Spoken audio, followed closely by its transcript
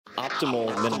Optimal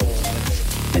minimal.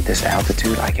 At this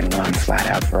altitude, I can run flat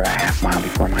out for a half mile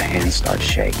before my hands start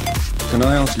shaking. Can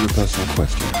I ask you a personal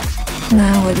question?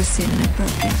 Now would seem an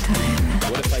appropriate time.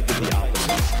 What if I did the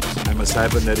opposite? I'm a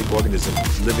cybernetic organism,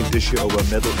 living tissue over a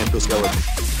metal endoskeleton.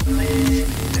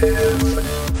 Tim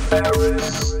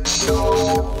Ferriss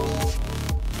Show.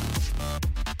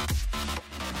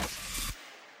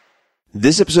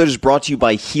 This episode is brought to you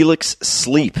by Helix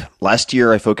Sleep. Last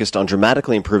year, I focused on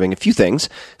dramatically improving a few things.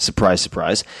 Surprise,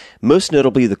 surprise. Most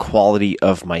notably, the quality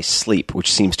of my sleep,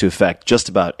 which seems to affect just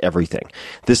about everything.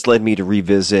 This led me to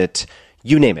revisit,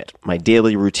 you name it, my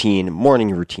daily routine, morning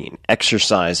routine,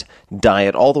 exercise,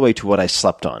 diet, all the way to what I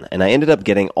slept on. And I ended up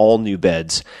getting all new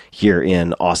beds here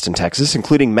in Austin, Texas,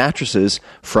 including mattresses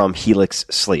from Helix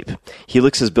Sleep.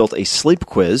 Helix has built a sleep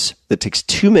quiz that takes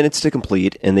 2 minutes to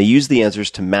complete, and they use the answers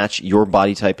to match your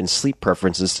body type and sleep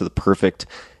preferences to the perfect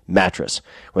mattress.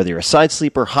 Whether you're a side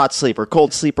sleeper, hot sleeper,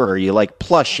 cold sleeper, or you like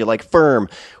plush, you like firm,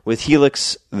 with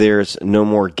Helix, there's no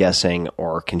more guessing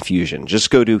or confusion. Just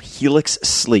go to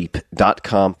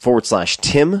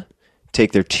helixsleep.com/Tim,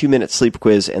 take their 2-minute sleep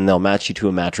quiz, and they'll match you to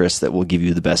a mattress that will give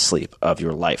you the best sleep of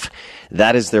your life.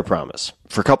 That is their promise.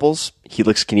 For couples,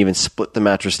 Helix can even split the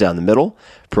mattress down the middle,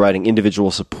 providing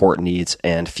individual support needs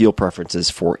and feel preferences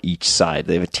for each side.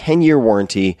 They have a 10-year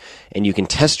warranty, and you can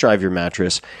test drive your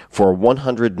mattress for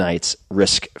 100 nights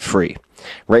risk-free.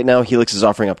 Right now, Helix is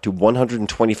offering up to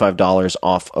 $125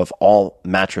 off of all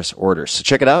mattress orders. So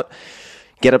check it out.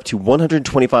 Get up to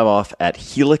 $125 off at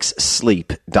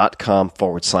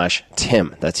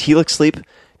helixsleep.com/Tim. That's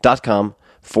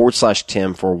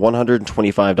helixsleep.com/Tim for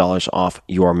 $125 off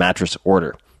your mattress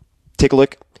order. Take a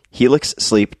look,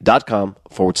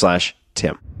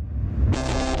 helixsleep.com/Tim.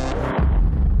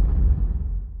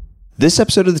 This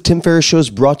episode of the Tim Ferriss Show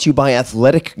is brought to you by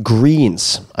Athletic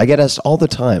Greens. I get asked all the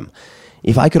time,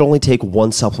 if I could only take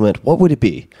one supplement, what would it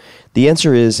be? The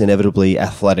answer is inevitably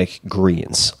Athletic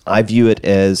Greens. I view it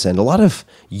as, and a lot of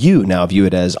you now view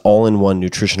it as, all-in-one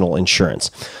nutritional insurance.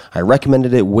 I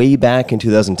recommended it way back in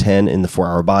 2010 in the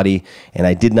 4-Hour Body, and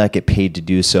I did not get paid to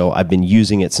do so. I've been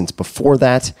using it since before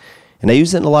that, and I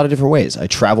use it in a lot of different ways. I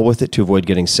travel with it to avoid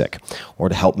getting sick, or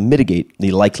to help mitigate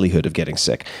the likelihood of getting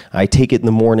sick. I take it in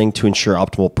the morning to ensure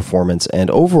optimal performance, and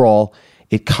overall,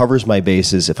 it covers my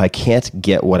bases if I can't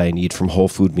get what I need from whole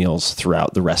food meals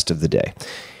throughout the rest of the day.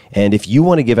 And if you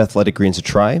want to give Athletic Greens a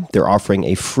try, they're offering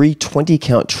a free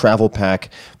 20-count travel pack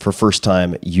for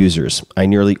first-time users. I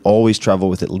nearly always travel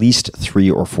with at least 3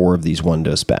 or 4 of these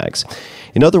one-dose bags.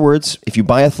 In other words, if you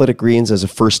buy Athletic Greens as a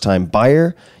first-time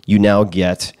buyer, you now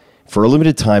get, for a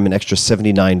limited time, an extra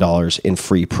 $79 in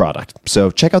free product. So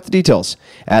check out the details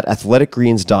at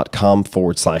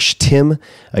athleticgreens.com/Tim.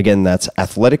 Again, that's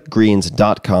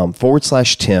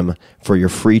athleticgreens.com/Tim for your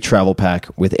free travel pack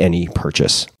with any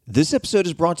purchase. This episode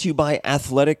is brought to you by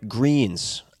Athletic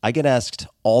Greens. I get asked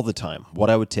all the time what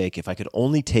I would take if I could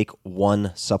only take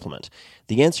one supplement.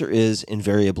 The answer is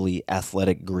invariably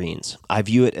Athletic Greens. I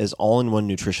view it as all-in-one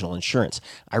nutritional insurance.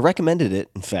 I recommended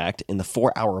it, in fact, in the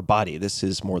 4-Hour Body. This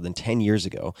is more than 10 years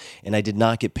ago, and I did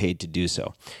not get paid to do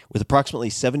so. With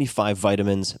approximately 75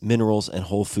 vitamins, minerals, and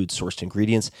whole food-sourced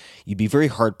ingredients, you'd be very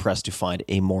hard-pressed to find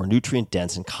a more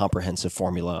nutrient-dense and comprehensive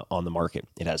formula on the market.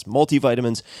 It has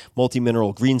multivitamins,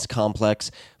 multi-mineral greens complex,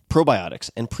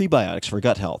 probiotics and prebiotics for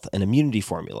gut health, an immunity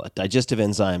formula, digestive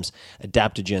enzymes,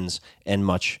 adaptogens, and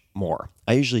much more.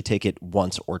 I usually take it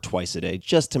once or twice a day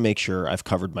just to make sure I've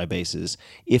covered my bases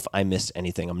if I missed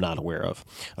anything I'm not aware of.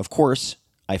 Of course,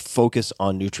 I focus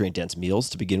on nutrient-dense meals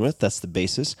to begin with. That's the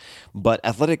basis. But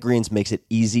Athletic Greens makes it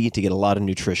easy to get a lot of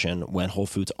nutrition when whole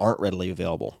foods aren't readily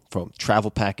available. From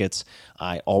travel packets,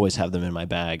 I always have them in my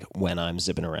bag when I'm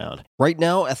zipping around. Right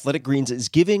now, Athletic Greens is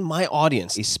giving my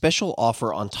audience a special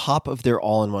offer on top of their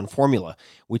all-in-one formula,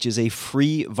 which is a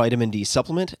free vitamin D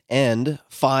supplement and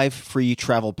 5 free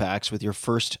travel packs with your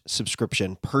first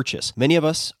subscription purchase. Many of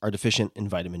us are deficient in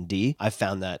vitamin D. I've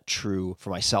found that true for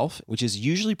myself, which is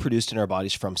usually produced in our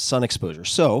bodies from sun exposure.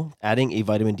 So, adding a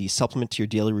vitamin D supplement to your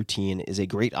daily routine is a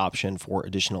great option for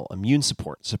additional immune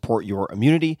support. Support your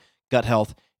immunity, gut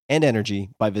health, and energy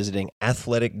by visiting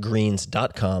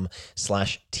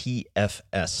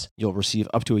athleticgreens.com/TFS. You'll receive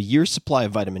up to a year's supply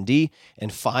of vitamin D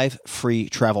and 5 free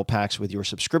travel packs with your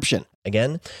subscription.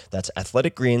 Again, that's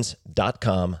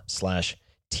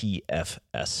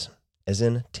athleticgreens.com/TFS, as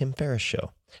in Tim Ferriss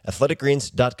Show.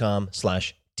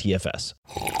 athleticgreens.com/TFS.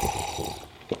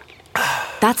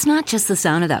 That's not just the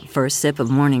sound of that first sip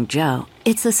of Morning Joe.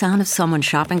 It's the sound of someone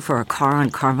shopping for a car on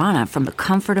Carvana from the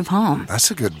comfort of home. That's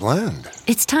a good blend.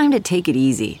 It's time to take it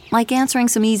easy, like answering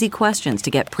some easy questions to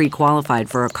get pre-qualified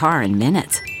for a car in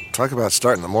minutes. Talk about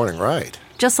starting the morning right.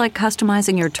 just like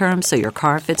customizing your terms so your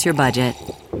car fits your budget.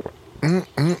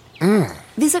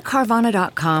 Visit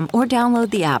Carvana.com or download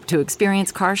the app to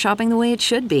experience car shopping the way it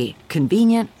should be.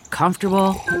 Convenient,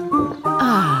 comfortable.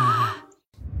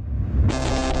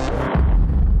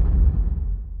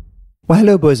 Well,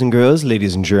 hello, boys and girls,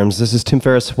 ladies and germs. This is Tim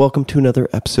Ferriss. Welcome to another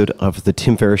episode of The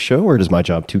Tim Ferriss Show, where it is my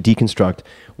job to deconstruct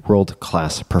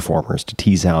world-class performers, to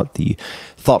tease out the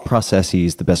thought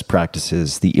processes, the best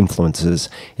practices, the influences,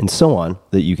 and so on,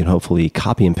 that you can hopefully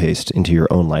copy and paste into your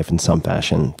own life in some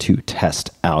fashion to test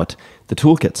out the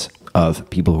toolkits of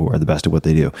people who are the best at what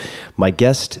they do. My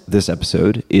guest this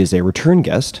episode is a return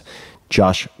guest,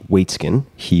 Josh Waitzkin.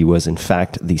 He was, in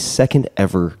fact, the second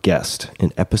ever guest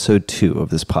in episode 2 of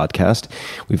this podcast.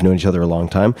 We've known each other a long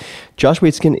time. Josh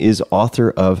Waitzkin is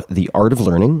author of The Art of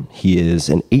Learning. He is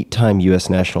an 8-time U.S.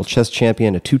 national chess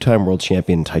champion, a 2-time world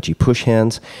champion in Tai Chi push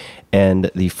hands,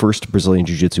 and the first Brazilian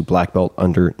Jiu-Jitsu black belt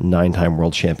under 9-time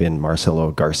world champion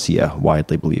Marcelo Garcia,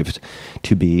 widely believed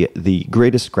to be the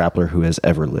greatest grappler who has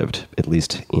ever lived, at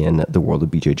least in the world of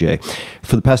BJJ.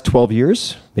 For the past 12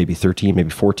 years, maybe 13,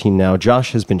 maybe 14 now,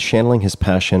 Josh has been channeling his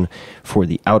passion for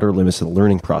the outer limits of the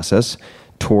learning process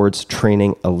towards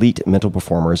training elite mental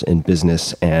performers in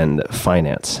business and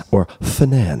finance, or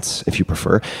finance, if you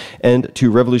prefer, and to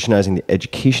revolutionizing the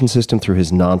education system through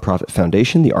his nonprofit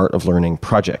foundation, The Art of Learning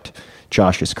Project.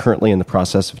 Josh is currently in the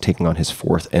process of taking on his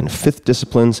 4th and 5th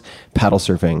disciplines, paddle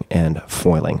surfing and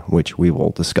foiling, which we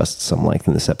will discuss at some length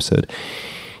in this episode.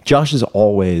 Josh is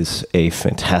always a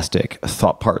fantastic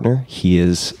thought partner. He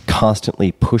is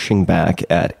constantly pushing back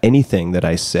at anything that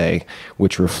I say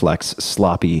which reflects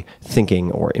sloppy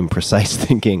thinking or imprecise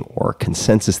thinking or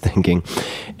consensus thinking,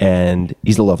 and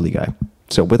he's a lovely guy.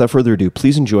 So without further ado,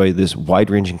 please enjoy this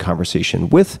wide-ranging conversation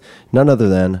with none other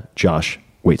than Josh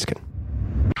Waitzkin.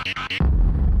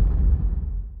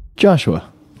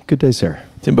 Joshua, good day, sir.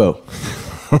 Timbo.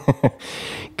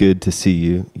 Good to see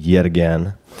you yet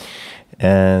again.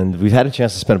 And we've had a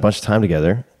chance to spend a bunch of time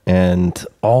together, and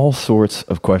all sorts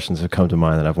of questions have come to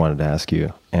mind that I've wanted to ask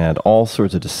you, and all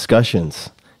sorts of discussions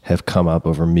have come up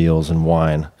over meals and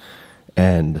wine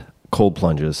and cold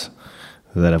plunges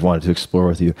that I've wanted to explore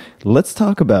with you. Let's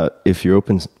talk about, if you're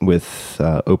open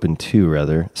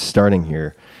to, starting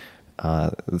here,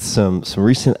 some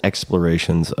recent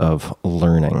explorations of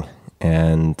learning,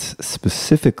 and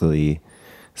specifically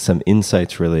some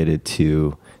insights related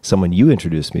to someone you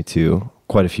introduced me to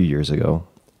quite a few years ago,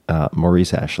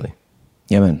 Maurice Ashley.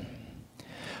 Yeah, man.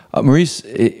 Maurice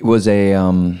was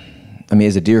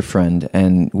is a dear friend,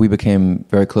 and we became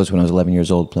very close when I was 11 years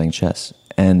old playing chess.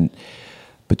 And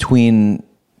between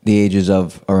the ages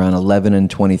of around 11 and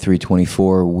 23,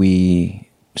 24, we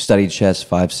studied chess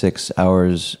 5-6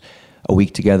 hours a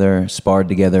week together, sparred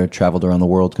together, traveled around the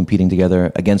world competing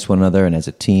together against one another and as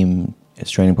a team,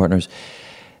 as training partners.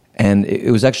 And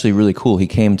it was actually really cool. He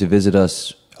came to visit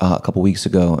us a couple weeks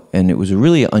ago, and it was a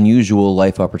really unusual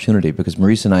life opportunity because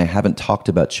Maurice and I haven't talked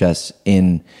about chess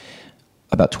in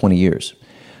about 20 years.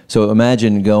 So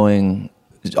imagine going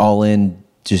all in,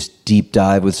 just deep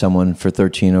dive with someone for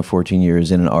 13 or 14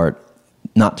 years in an art,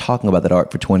 not talking about that art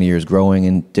for 20 years, growing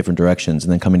in different directions,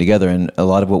 and then coming together. And a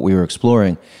lot of what we were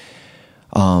exploring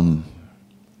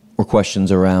were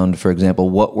questions around, for example,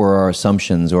 what were our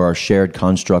assumptions or our shared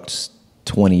constructs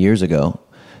 20 years ago,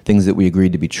 things that we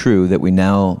agreed to be true that we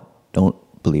now don't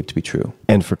believe to be true.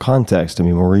 And for context, I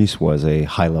mean, Maurice was a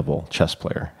high-level chess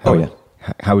player.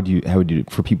 How would you,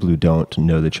 for people who don't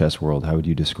know the chess world, how would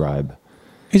you describe?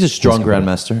 He's a strong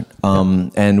grandmaster.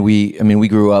 And we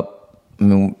grew up,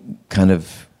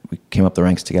 we came up the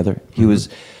ranks together. He's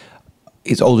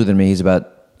older than me. He's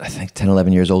about, I think, 10,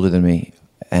 11 years older than me.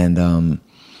 And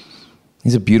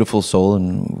he's a beautiful soul,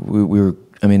 and we were,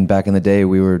 back in the day,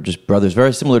 we were just brothers,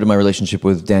 very similar to my relationship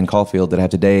with Dan Caulfield that I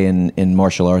have today in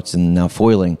martial arts and now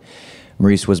foiling.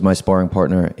 Maurice was my sparring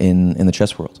partner in the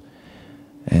chess world.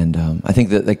 And I think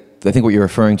what you're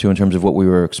referring to in terms of what we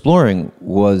were exploring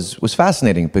was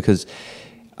fascinating because,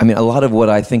 a lot of what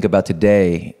I think about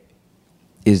today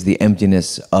is the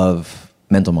emptiness of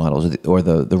mental models or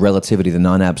the relativity, the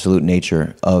non-absolute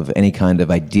nature of any kind of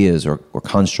ideas or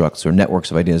constructs or networks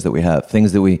of ideas that we have.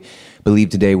 Things that we believe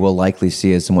today we'll likely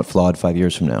see as somewhat flawed 5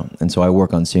 years from now. And so I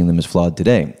work on seeing them as flawed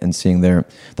today and seeing the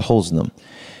holes in them.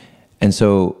 And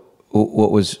so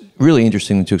what was really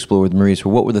interesting to explore with Maurice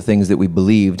were what were the things that we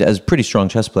believed as pretty strong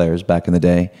chess players back in the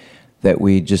day that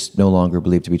we just no longer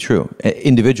believe to be true,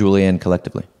 individually and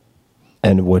collectively.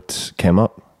 And what came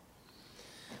up?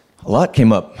 A lot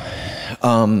came up.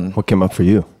 What came up for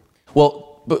you?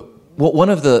 Well, one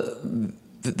of the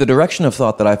the direction of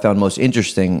thought that I found most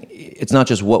interesting, it's not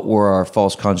just what were our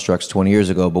false constructs 20 years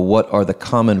ago, but what are the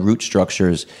common root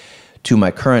structures to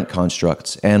my current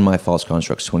constructs and my false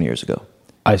constructs 20 years ago.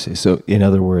 I see. So in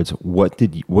other words, what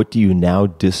do you now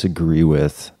disagree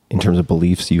with in terms of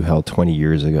beliefs you held 20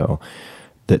 years ago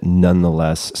that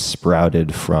nonetheless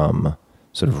sprouted from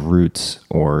sort of roots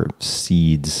or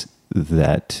seeds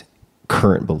that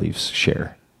current beliefs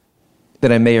share?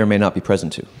 That I may or may not be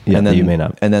present to. Yeah, and then, that you may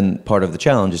not. And then part of the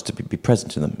challenge is to be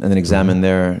present to them and then examine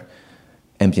their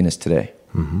emptiness today.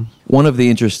 Mm-hmm. One of the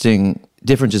interesting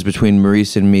differences between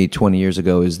Maurice and me 20 years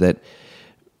ago is that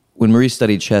when Maurice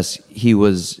studied chess, he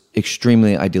was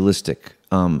extremely idealistic,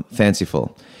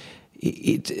 fanciful,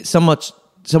 somewhat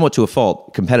to a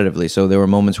fault competitively. So there were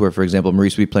moments where, for example,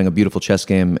 Maurice would be playing a beautiful chess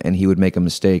game and he would make a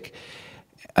mistake,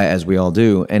 as we all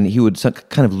do, and he would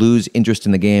kind of lose interest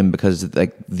in the game because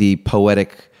like the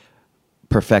poetic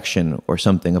perfection or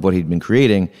something of what he'd been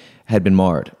creating had been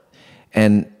marred.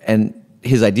 And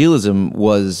his idealism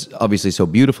was obviously so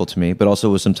beautiful to me, but also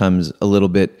was sometimes a little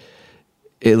bit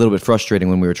frustrating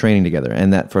when we were training together.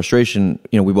 And that frustration,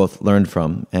 we both learned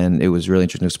from, and it was really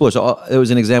interesting to explore. So it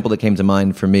was an example that came to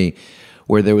mind for me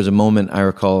where there was a moment I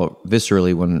recall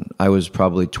viscerally when I was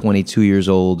probably 22 years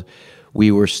old. We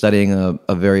were studying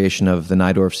a variation of the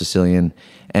Najdorf Sicilian,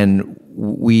 and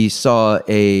we saw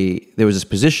there was this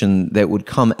position that would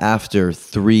come after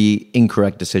 3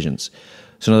 incorrect decisions.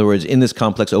 So in other words, in this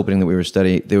complex opening that we were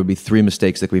studying, there would be 3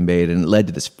 mistakes that could be made, and it led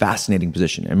to this fascinating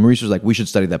position. And Maurice was like, we should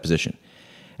study that position.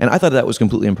 And I thought that was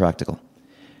completely impractical.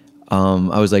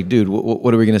 I was like, dude,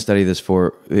 what are we going to study this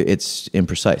for? It's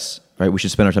imprecise, right? We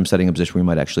should spend our time studying a position we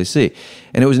might actually see.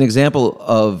 And it was an example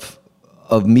of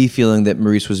me feeling that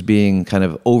Maurice was being kind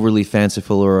of overly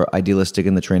fanciful or idealistic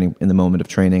in the moment of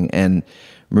training, and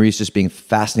Maurice just being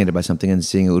fascinated by something and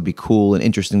seeing it would be cool and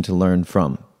interesting to learn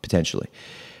from, potentially.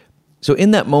 So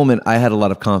in that moment, I had a lot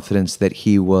of confidence that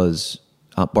he was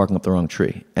barking up the wrong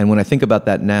tree. And when I think about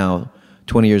that now,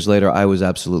 20 years later, I was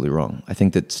absolutely wrong. I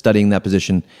think that studying that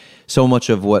position, so much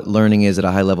of what learning is at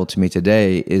a high level to me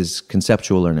today is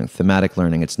conceptual learning, thematic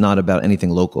learning. It's not about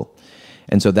anything local.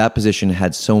 And so that position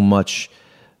had so much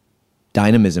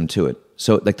dynamism to it.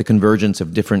 So like the convergence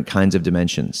of different kinds of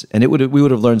dimensions. And we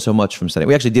would have learned so much from studying.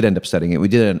 We actually did end up studying it. We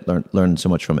did learn so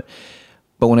much from it.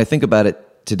 But when I think about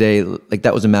it today, like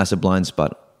that was a massive blind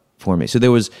spot for me. So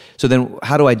then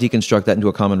how do I deconstruct that into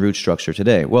a common root structure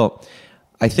today? Well,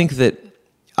 I think that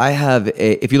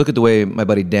if you look at the way my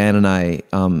buddy Dan and I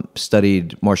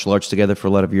studied martial arts together for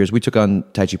a lot of years, we took on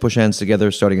Tai Chi push hands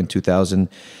together starting in 2000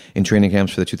 in training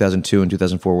camps for the 2002 and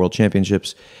 2004 World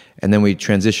Championships. And then we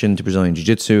transitioned to Brazilian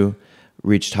Jiu-Jitsu,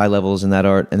 reached high levels in that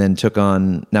art, and then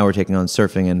now we're taking on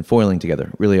surfing and foiling together,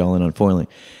 really all in on foiling.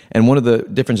 And one of the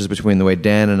differences between the way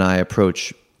Dan and I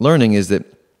approach learning is that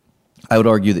I would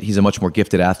argue that he's a much more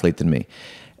gifted athlete than me.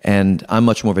 And I'm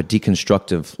much more of a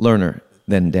deconstructive learner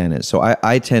than Dan is. So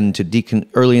I tend to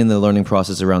early in the learning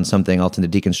process around something, I'll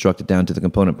tend to deconstruct it down to the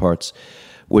component parts,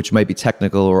 which might be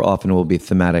technical or often will be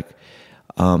thematic.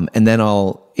 And then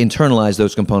I'll internalize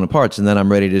those component parts, and then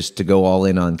I'm ready just to go all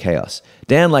in on chaos.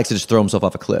 Dan likes to just throw himself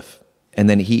off a cliff, and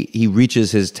then he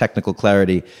reaches his technical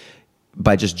clarity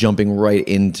by just jumping right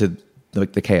into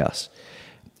the chaos.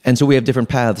 And so we have different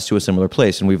paths to a similar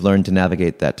place, and we've learned to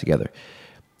navigate that together.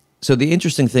 So the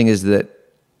interesting thing is that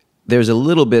there's a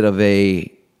little bit of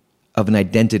an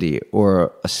identity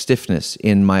or a stiffness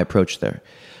in my approach there.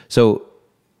 So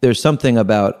there's something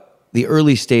about the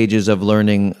early stages of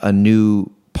learning a new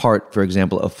part, for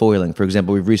example, of foiling. For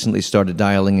example, we've recently started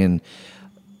dialing in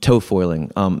toe foiling,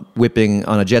 whipping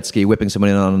on a jet ski, whipping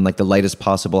somebody on like the lightest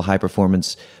possible high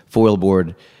performance foil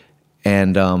board,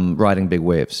 and riding big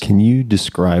waves. Can you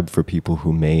describe for people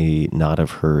who may not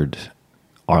have heard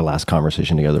our last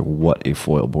conversation together what a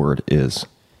foil board is?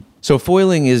 So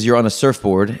foiling is you're on a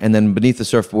surfboard, and then beneath the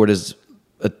surfboard is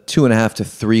a 2.5 to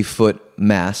 3 foot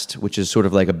mast, which is sort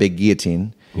of like a big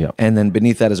guillotine. Yeah. And then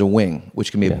beneath that is a wing,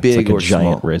 which can be a big it's like or a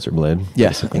giant small razor blade.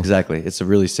 Yes, exactly. It's a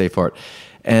really safe art.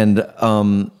 And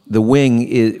the wing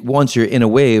is, once you're in a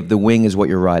wave, the wing is what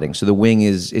you're riding. So the wing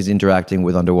is interacting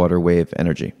with underwater wave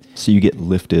energy. So you get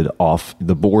lifted off,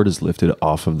 the board is lifted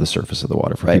off of the surface of the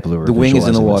water for people who are The wing is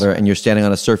in the visualizing water, this. and you're standing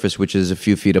on a surface which is a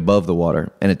few feet above the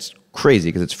water. And it's crazy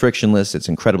because it's frictionless, it's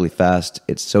incredibly fast,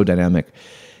 it's so dynamic.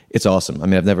 It's awesome. I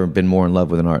mean, I've never been more in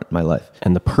love with an art in my life.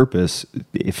 And the purpose,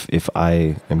 if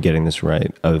I am getting this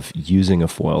right, of using a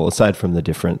foil, aside from the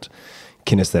different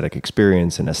kinesthetic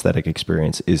experience and aesthetic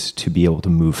experience, is to be able to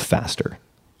move faster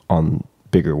on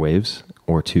bigger waves,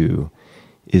 or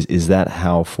is that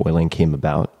how foiling came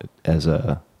about as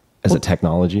a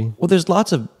technology? Well, there's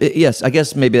lots of, yes, I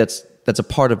guess maybe that's that's a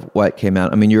part of why it came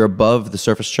out. I mean, you're above the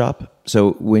surface chop.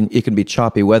 So when it can be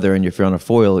choppy weather and if you're on a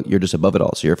foil, you're just above it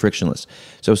all. So you're frictionless.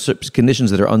 So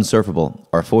conditions that are unsurfable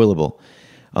are foilable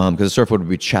because the surfboard would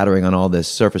be chattering on all this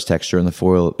surface texture and the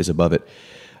foil is above it.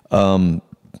 I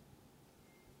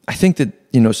think that,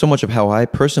 so much of how I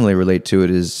personally relate to it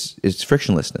is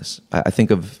frictionlessness. I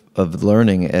think of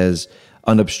learning as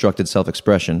unobstructed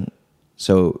self-expression.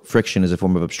 So friction is a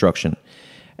form of obstruction.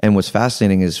 And what's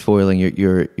fascinating is foiling,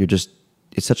 you're just,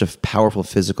 it's such a powerful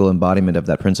physical embodiment of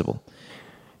that principle.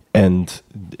 And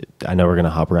I know we're going to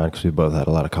hop around because we both had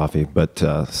a lot of coffee, but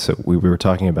so we were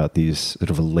talking about these sort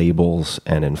of labels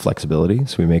and inflexibility,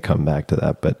 so we may come back to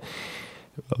that. But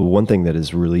one thing that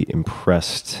has really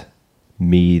impressed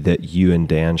me that you and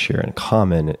Dan share in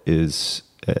common is,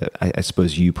 I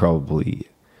suppose you probably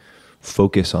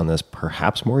focus on this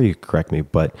perhaps more, you correct me,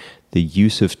 but the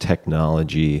use of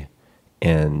technology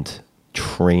and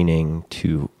training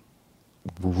to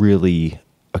really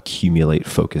accumulate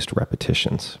focused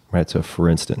repetitions, right? So for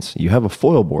instance, you have a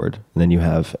foil board and then you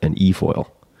have an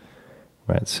e-foil,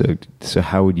 right? So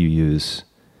how would you use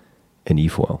an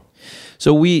e-foil?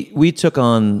 So we took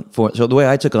on, so the way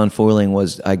I took on foiling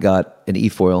was I got an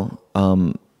e-foil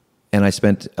and I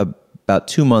spent about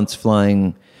 2 months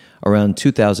flying around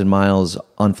 2,000 miles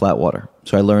on flat water.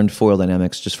 So I learned foil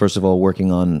dynamics, just first of all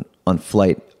working on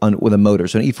flight with a motor.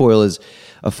 So an e-foil is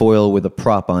a foil with a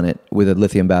prop on it with a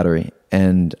lithium battery.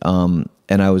 And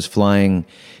I was flying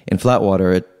in flat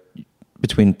water at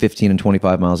between 15 and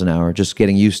 25 miles an hour, just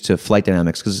getting used to flight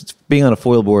dynamics. Because being on a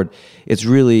foil board,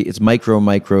 it's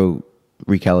micro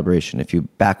recalibration. If you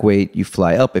back weight, you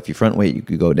fly up. If you front weight, you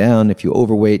could go down. If you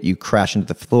overweight, you crash into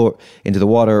the floor, into the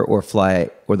water, or fly,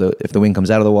 if the wing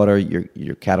comes out of the water,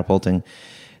 you're catapulting.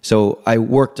 So I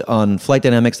worked on flight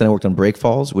dynamics, then I worked on break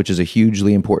falls, which is a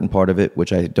hugely important part of it,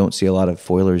 which I don't see a lot of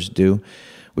foilers do,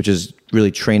 which is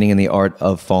really training in the art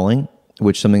of falling,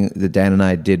 which is something that Dan and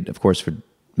I did, of course, for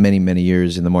many, many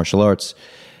years in the martial arts.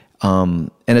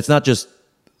 And it's not just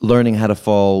learning how to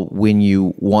fall when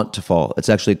you want to fall. It's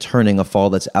actually turning a fall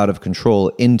that's out of control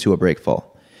into a break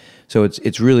fall. So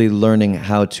it's really learning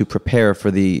how to prepare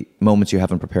for the moments you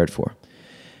haven't prepared for.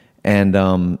 And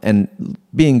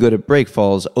being good at break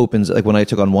falls opens, like when I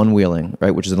took on one wheeling,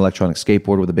 right, which is an electronic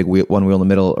skateboard with a big one wheel in the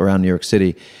middle around New York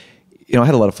City, I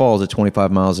had a lot of falls at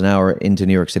 25 miles an hour into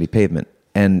New York City pavement.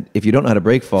 And if you don't know how to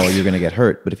break fall, you're going to get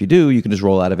hurt. But if you do, you can just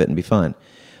roll out of it and be fine.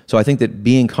 So I think that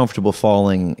being comfortable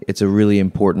falling, it's a really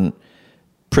important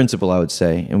principle, I would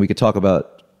say. And we could talk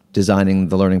about designing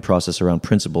the learning process around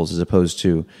principles as opposed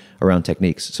to around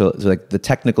techniques. So like the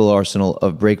technical arsenal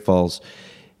of break falls,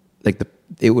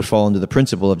 it would fall into the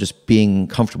principle of just being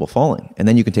comfortable falling. And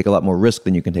then you can take a lot more risk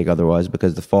than you can take otherwise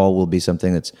because the fall will be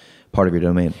something that's part of your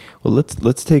domain. Well,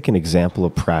 let's take an example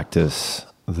of practice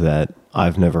that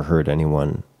I've never heard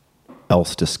anyone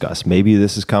else discuss. Maybe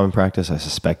this is common practice. I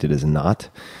suspect it is not.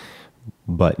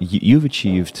 But you've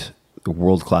achieved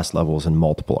world-class levels in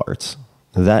multiple arts.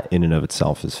 That in and of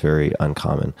itself is very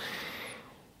uncommon.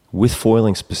 With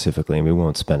foiling specifically, and we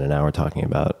won't spend an hour talking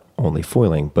about only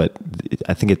foiling, but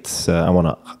I think I want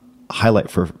to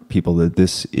highlight for people that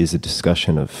this is a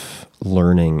discussion of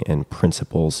learning and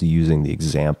principles using the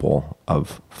example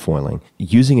of foiling.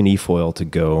 Using an e-foil to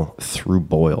go through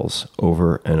boils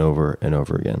over and over and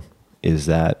over again. Is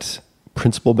that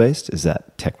principle-based? Is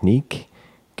that technique?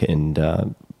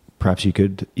 And perhaps you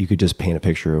could just paint a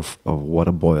picture of what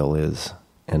a boil is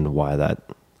and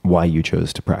why you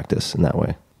chose to practice in that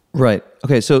way. Right.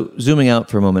 Okay, so zooming out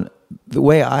for a moment, the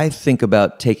way I think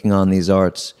about taking on these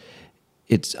arts,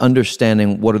 it's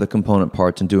understanding what are the component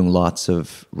parts and doing lots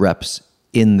of reps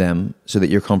in them so that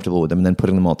you're comfortable with them and then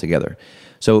putting them all together.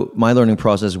 So my learning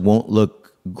process won't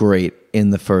look great in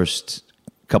the first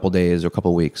couple days or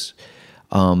couple weeks.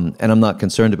 And I'm not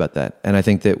concerned about that. And I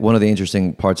think that one of the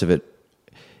interesting parts of it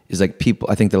is I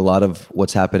think that a lot of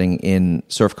what's happening in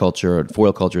surf culture or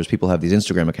foil culture is people have these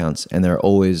Instagram accounts and they're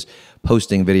always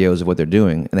posting videos of what they're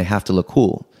doing and they have to look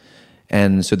cool.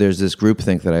 And so there's this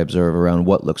groupthink that I observe around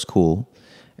what looks cool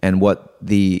and what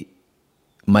the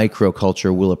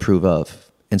microculture will approve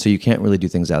of. And so you can't really do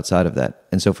things outside of that.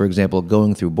 And so, for example,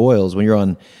 going through boils, when you're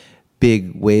on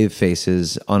big wave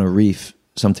faces on a reef,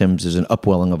 sometimes there's an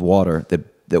upwelling of water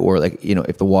or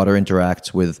if the water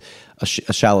interacts with a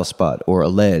shallow spot or a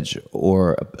ledge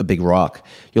or a big rock,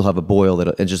 you'll have a boil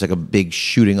it's just like a big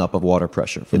shooting up of water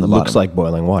pressure from the bottom. It looks like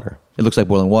boiling water. It looks like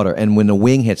boiling water. And when a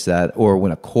wing hits that, or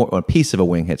when a piece of a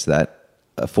wing hits that,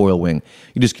 a foil wing,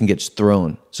 you just can get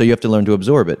thrown. So you have to learn to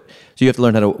absorb it. So you have to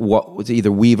learn how to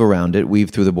either weave around it, weave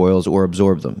through the boils, or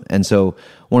absorb them. And so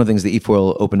one of the things the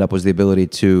e-foil opened up was the ability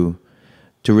to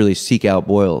to really seek out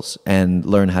boils and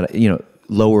learn how to,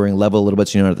 lowering level a little bit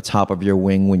so you're not at the top of your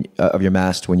wing of your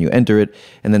mast when you enter it,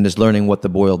 and then just learning what the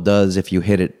boil does if you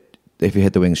hit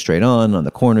the wing straight on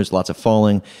the corners, lots of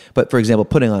falling. But for example,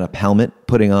 putting on a helmet,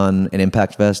 putting on an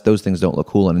impact vest, those things don't look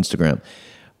cool on Instagram.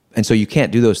 And so you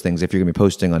can't do those things if you're going to be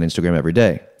posting on Instagram every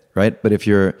day, right? But if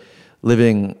you're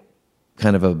living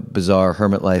kind of a bizarre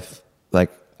hermit life,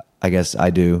 like I guess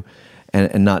I do,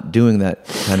 and not doing that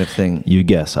kind of thing. You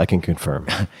guess, I can confirm.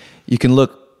 You can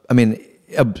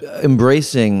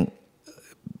embracing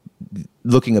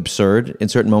looking absurd in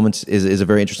certain moments is a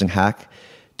very interesting hack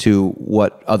to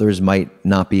what others might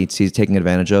not be taking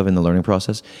advantage of in the learning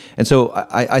process. And so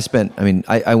I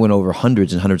went over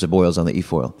hundreds and hundreds of boils on the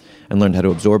e-foil and learned how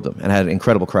to absorb them, and had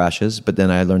incredible crashes, but then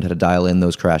I learned how to dial in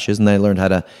those crashes, and then I learned how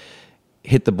to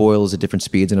hit the boils at different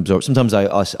speeds and absorb. Sometimes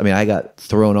I got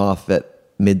thrown off at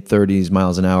mid 30s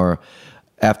miles an hour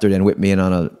after Dan whipped me in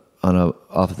off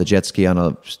of the jet ski on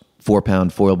a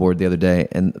 4-pound foil board the other day,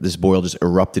 and this boil just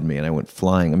erupted me and I went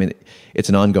flying. I mean, it's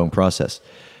an ongoing process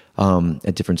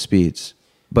at different speeds.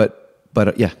 But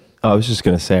yeah. I was just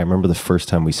going to say, I remember the first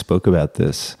time we spoke about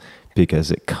this because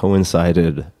it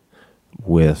coincided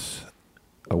with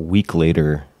a week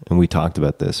later, and we talked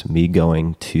about this, me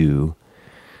going to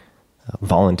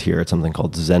volunteer at something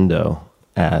called Zendo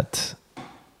at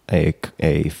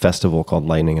a festival called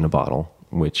Lightning in a Bottle,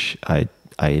 which I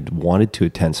had wanted to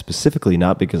attend specifically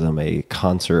not because I'm a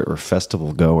concert or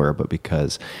festival goer, but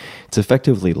because it's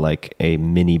effectively like a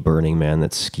mini Burning Man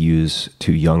that skews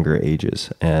to younger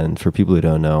ages. And for people who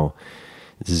don't know,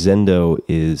 Zendo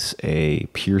is a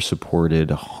peer-supported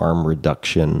harm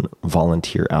reduction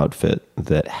volunteer outfit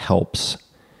that helps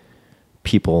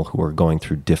people who are going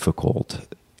through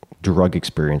difficult drug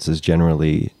experiences,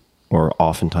 generally or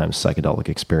oftentimes psychedelic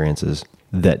experiences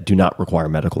that do not require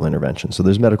medical intervention. So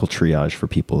there's medical triage for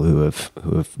people who have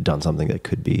done something that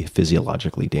could be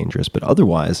physiologically dangerous. But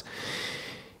otherwise,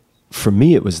 for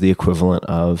me, it was the equivalent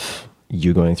of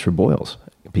you going through boils.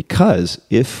 Because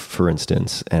if, for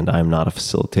instance, and I'm not a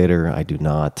facilitator, I do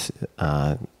not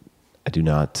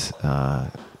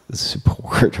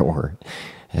support or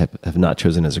have not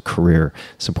chosen as a career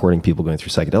supporting people going through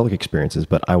psychedelic experiences,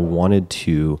 but I wanted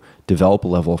to develop a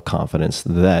level of confidence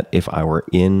that if I were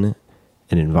in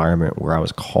an environment where I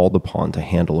was called upon to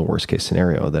handle a worst case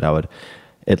scenario, that I would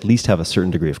at least have a certain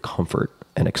degree of comfort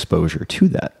and exposure to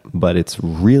that. But it's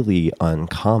really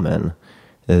uncommon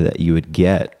that you would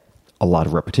get a lot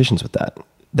of repetitions with that.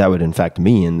 That would in fact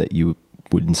mean that you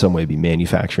would in some way be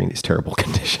manufacturing these terrible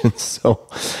conditions.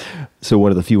 So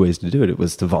one of the few ways to do it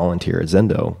was to volunteer at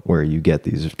Zendo, where you get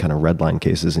these kind of red line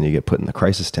cases and you get put in the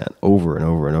crisis tent over and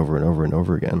over and over and over and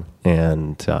over again.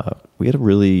 And we had a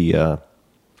really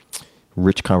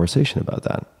rich conversation about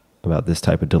that, about this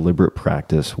type of deliberate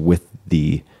practice with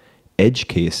the edge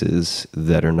cases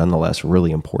that are nonetheless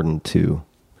really important to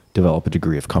develop a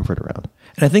degree of comfort around.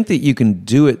 And I think that you can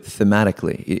do it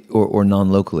thematically or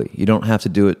non-locally. You don't have to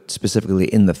do it specifically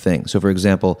in the thing. So for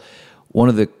example, one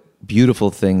of the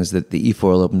beautiful things that the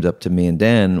e-foil opened up to me and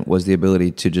Dan was the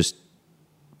ability to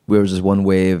there was this one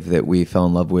wave that we fell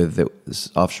in love with,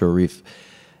 this offshore reef,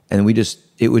 and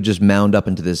it would just mound up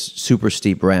into this super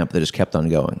steep ramp that just kept on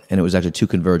going. And it was actually two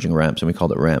converging ramps, and we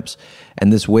called it ramps.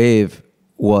 And this wave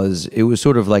was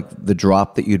sort of like the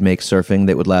drop that you'd make surfing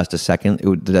that would last a second.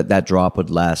 That drop would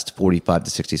last 45 to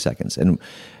 60 seconds. And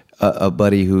a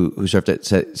buddy who surfed it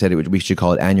said we should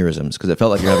call it aneurysms, because it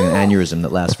felt like you're having an aneurysm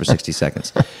that lasts for 60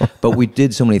 seconds. But we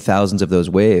did so many thousands of those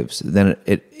waves, then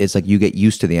it's like you get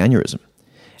used to the aneurysm.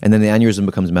 And then the aneurysm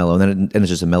becomes mellow, and then it's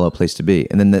just a mellow place to be.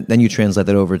 And then you translate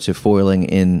that over to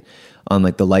foiling on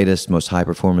like the lightest, most high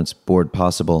performance board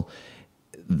possible.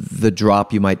 The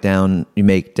drop you make down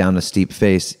a steep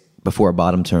face before a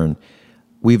bottom turn.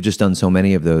 We've just done so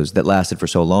many of those that lasted for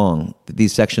so long that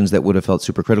these sections that would have felt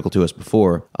super critical to us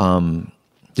before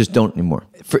just don't anymore.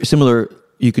 Similar,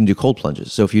 you can do cold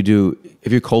plunges. So if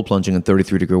you're cold plunging in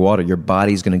 33-degree water, your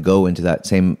body's going to go into that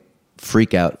same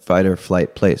freak out, fight or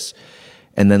flight place.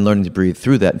 And then learning to breathe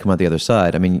through that and come out the other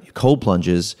side. I mean, cold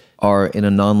plunges are in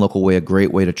a non-local way a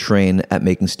great way to train at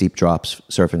making steep drops,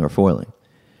 surfing or foiling.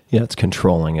 Yeah, it's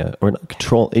controlling it, or not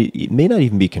control. It may not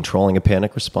even be controlling a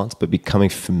panic response, but becoming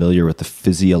familiar with the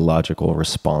physiological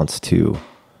response to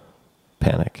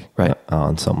panic, right?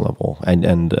 On some level.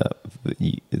 And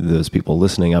those people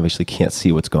listening obviously can't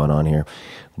see what's going on here,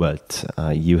 but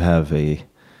you have a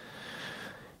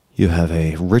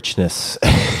richness,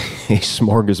 a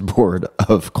smorgasbord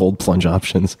of cold plunge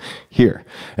options here,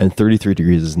 and 33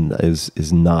 degrees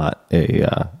is not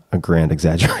a a grand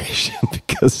exaggeration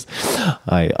because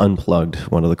I unplugged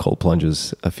one of the cold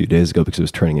plunges a few days ago because it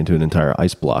was turning into an entire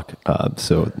ice block.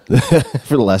 So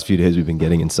for the last few days, we've been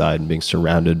getting inside and being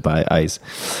surrounded by ice.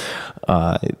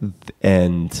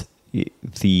 And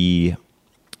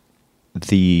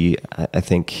I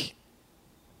think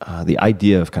the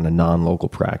idea of kind of non-local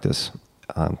practice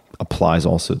applies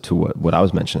also to what I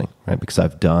was mentioning, right? Because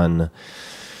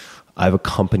I've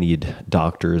accompanied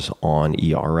doctors on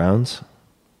ER rounds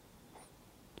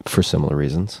for similar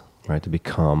reasons, right? To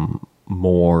become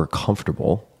more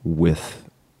comfortable with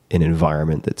an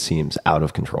environment that seems out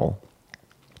of control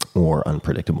or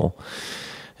unpredictable.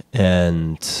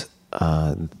 And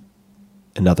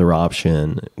another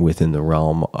option within the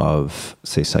realm of,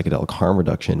 say, psychedelic harm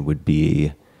reduction would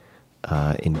be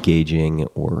engaging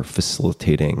or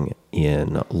facilitating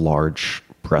in large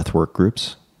breathwork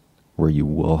groups where you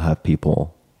will have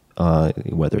people,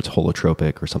 whether it's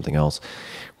holotropic or something else,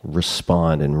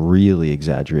 respond in really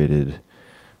exaggerated,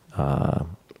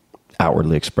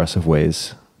 outwardly expressive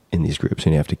ways in these groups,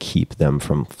 and you have to keep them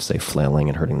from, say, flailing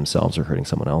and hurting themselves or hurting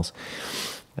someone else.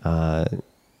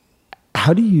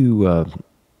 How do you...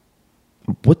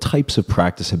 what types of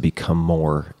practice have become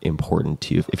more important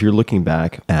to you? If you're looking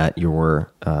back at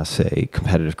your, say,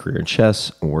 competitive career in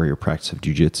chess or your practice of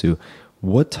jiu-jitsu,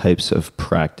 what types of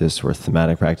practice or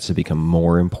thematic practice have become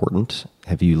more important?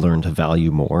 Have you learned to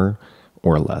value more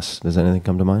or less? Does anything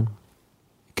come to mind?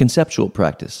 Conceptual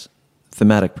practice,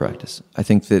 thematic practice. I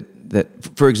think that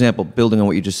for example, building on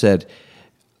what you just said,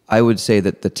 I would say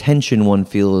that the tension one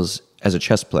feels as a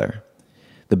chess player,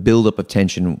 the buildup of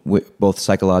tension, both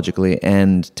psychologically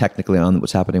and technically on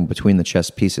what's happening between the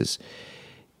chess pieces,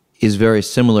 is very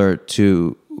similar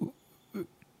to,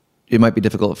 it might be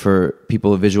difficult for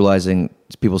people visualizing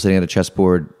people sitting at a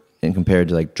chessboard and compared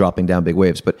to like dropping down big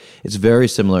waves, but it's very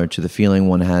similar to the feeling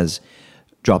one has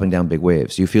dropping down big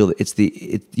waves. You feel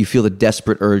you feel the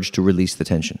desperate urge to release the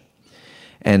tension,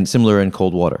 and similar in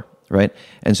cold water, right?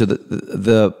 And so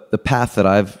the path that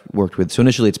I've worked with, so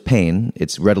initially it's pain,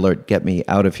 it's red alert, get me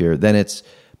out of here. Then it's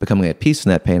becoming at peace in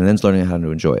that pain, and then it's learning how to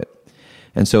enjoy it.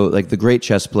 And so like the great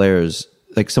chess players,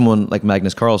 like someone like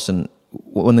Magnus Carlsen,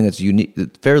 one thing that's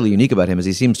fairly unique about him is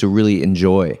he seems to really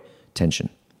enjoy tension,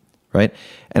 right?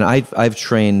 And I've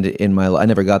trained in my life. I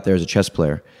never got there as a chess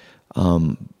player,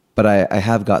 but I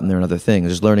have gotten there in other things.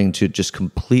 Just learning to just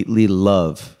completely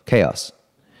love chaos.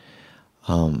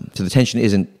 So the tension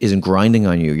isn't grinding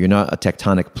on you. You're not a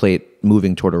tectonic plate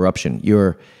moving toward eruption.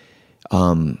 You're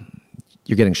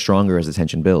getting stronger as the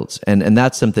tension builds, and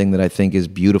that's something that I think is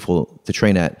beautiful to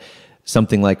train at.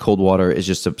 Something like cold water is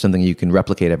just something you can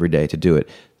replicate every day to do it.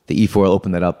 The e-foil,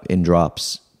 open that up in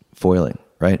drops, foiling,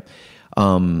 right?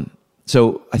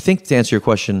 So I think to answer your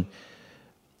question,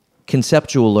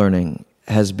 conceptual learning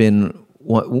has been,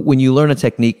 when you learn a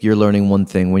technique, you're learning one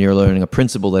thing. When you're learning a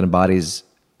principle that embodies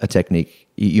a technique,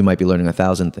 you might be learning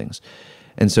 1,000 things.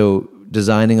 And so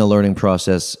designing a learning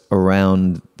process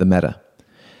around the meta.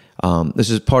 This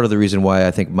is part of the reason why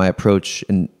I think my approach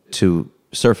to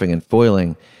surfing and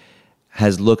foiling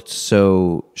has looked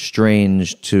so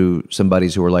strange to somebody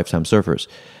who are lifetime surfers,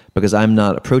 because I'm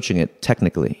not approaching it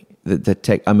technically.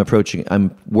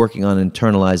 I'm working on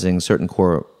internalizing certain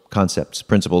core concepts,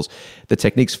 principles. The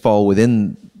techniques fall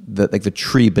within the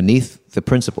tree beneath the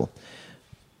principle.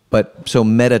 But so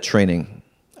meta training,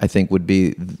 I think, would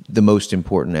be the most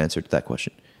important answer to that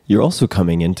question. You're also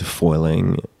coming into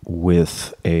foiling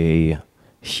with a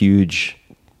huge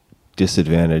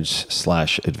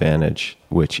disadvantage/advantage,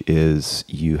 which is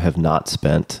you have not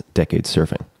spent decades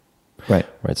surfing. Right.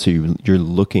 So you're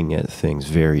looking at things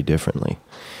very differently.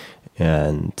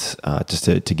 And just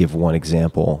to give one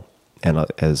example, and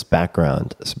as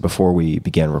background, before we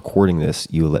began recording this,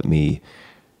 you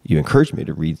encouraged me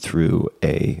to read through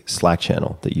a Slack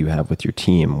channel that you have with your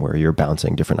team where you're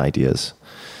bouncing different ideas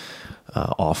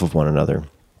off of one another.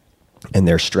 And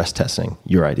they're stress testing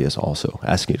your ideas also,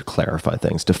 asking you to clarify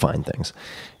things, define things.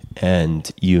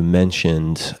 And you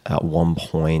mentioned at one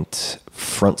point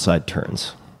frontside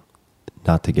turns.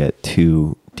 Not to get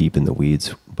too deep in the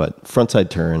weeds, but frontside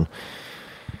turn,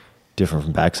 different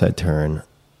from backside turn.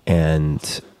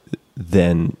 And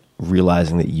then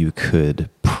realizing that you could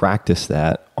practice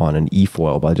that on an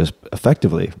e-foil by just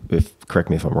effectively,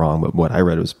 correct me if I'm wrong, but what I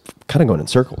read was kind of going in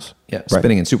circles. Yeah,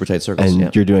 spinning in super tight circles.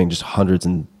 And you're doing just hundreds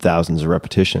and thousands of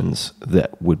repetitions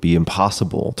that would be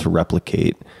impossible to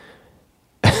replicate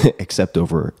except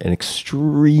over an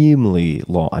extremely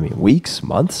long, weeks,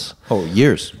 months. Oh,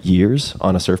 years. Years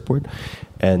on a surfboard.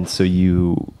 And so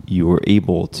you were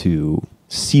able to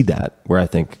see that where I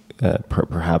think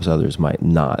perhaps others might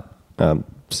not.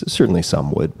 certainly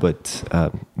some would, but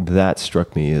that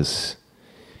struck me as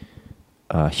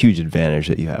a huge advantage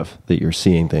that you have, that you're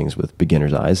seeing things with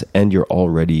beginner's eyes, and you're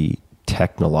already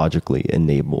technologically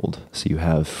enabled. So you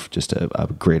have just a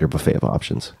greater buffet of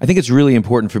options. I think it's really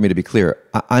important for me to be clear.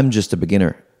 I'm just a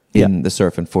beginner in the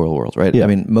surf and foil world, right? Yeah. I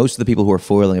mean, most of the people who are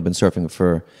foiling have been surfing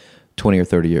for 20 or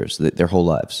 30 years, their whole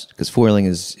lives, because foiling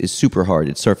is super hard.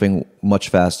 It's surfing much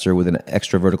faster with an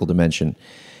extra vertical dimension.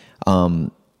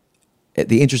 The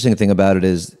interesting thing about it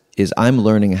is I'm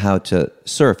learning how to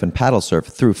surf and paddle surf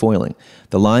through foiling.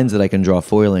 The lines that I can draw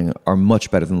foiling are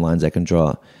much better than the lines I can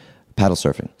draw paddle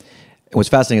surfing. And what's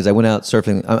fascinating is I went out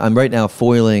surfing. I'm right now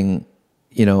foiling,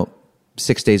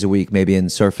 6 days a week, maybe, and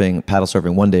paddle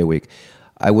surfing 1 day a week.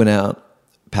 I went out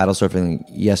paddle surfing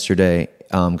yesterday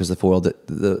because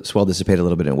the swell dissipated a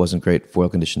little bit and it wasn't great foil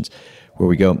conditions where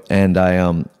we go. And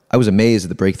I was amazed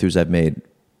at the breakthroughs I've made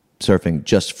surfing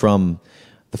just from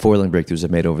the foiling breakthroughs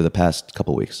I've made over the past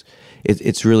couple of weeks.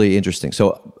 It's really interesting.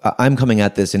 So I'm coming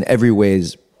at this in every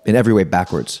way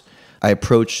backwards.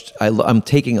 I'm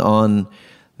taking on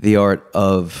the art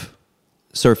of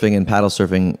surfing and paddle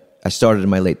surfing. I started in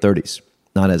my late 30s,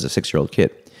 not as a 6-year-old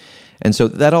kid. And so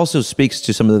that also speaks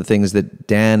to some of the things that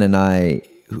Dan and I,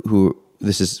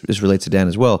 this relates to Dan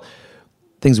as well,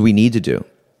 things we need to do.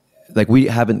 Like, we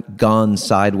haven't gone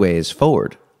sideways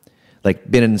forward. Like,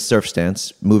 been in surf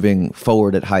stance, moving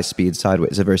forward at high speed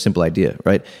sideways. It's a very simple idea,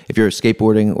 right? If you're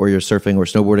skateboarding or you're surfing or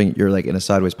snowboarding, you're like in a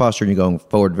sideways posture and you're going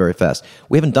forward very fast.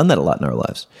 We haven't done that a lot in our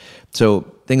lives. So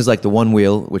things like the one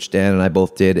wheel, which Dan and I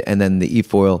both did, and then the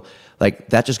e-foil, like,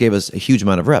 that just gave us a huge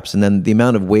amount of reps. And then the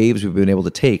amount of waves we've been able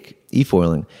to take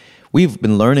e-foiling, we've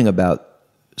been learning about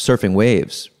surfing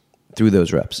waves through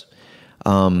those reps.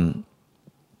 And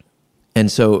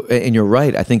you're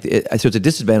right. I think so. It's a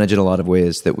disadvantage in a lot of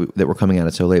ways that we're coming at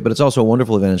it so late, but it's also a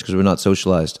wonderful advantage because we're not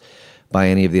socialized by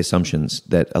any of the assumptions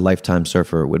that a lifetime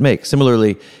surfer would make.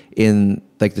 Similarly, in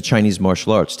like the Chinese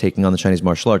martial arts, taking on the Chinese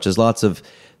martial arts, there's lots of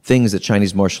things that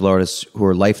Chinese martial artists who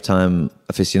are lifetime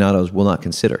aficionados will not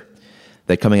consider.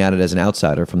 That coming at it as an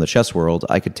outsider from the chess world,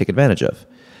 I could take advantage of.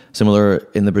 Similar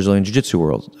in the Brazilian Jiu-Jitsu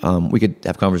world. We could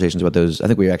have conversations about those. I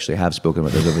think we actually have spoken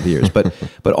about those over the years.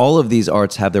 But all of these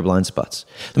arts have their blind spots.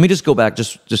 Let me just go back,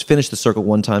 just finish the circle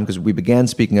one time, because we began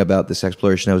speaking about this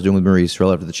exploration I was doing with Maurice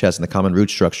relative to the chess and the common root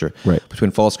structure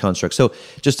between false constructs. So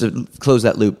just to close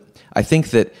that loop, I think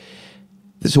that,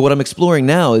 so what I'm exploring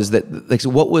now is that, like, so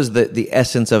what was the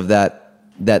essence of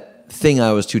that thing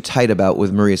I was too tight about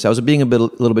with Maurice? I was being a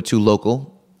little bit too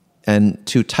local and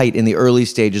too tight in the early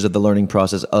stages of the learning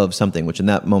process of something, which in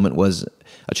that moment was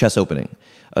a chess opening,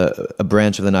 a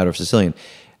branch of the Najdorf Sicilian.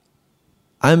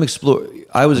 What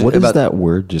is that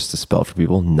word, just to spell for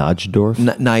people? Najdorf?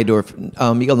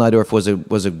 Najdorf. Miguel Najdorf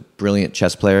was a brilliant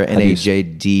chess player.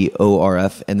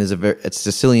 Najdorf, and it's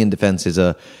Sicilian defense is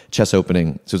a chess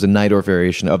opening, so it's a Najdorf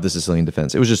variation of the Sicilian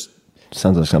defense. It was just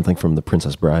sounds like something from The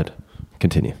Princess Bride.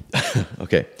 Continue.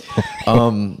 Okay.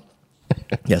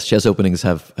 Yes, chess openings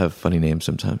have funny names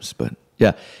sometimes, but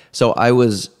yeah. So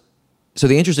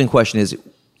the interesting question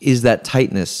is that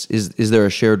tightness, is there a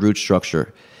shared root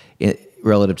structure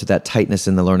relative to that tightness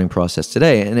in the learning process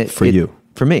today? And for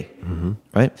me, mm-hmm.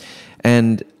 Right?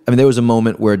 And I mean, there was a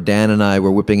moment where Dan and I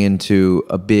were whipping into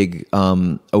a big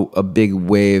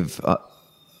wave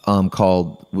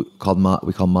we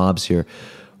call mobs here,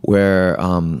 where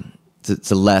to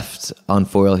the left on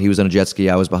foil, he was on a jet ski,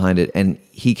 I was behind it, and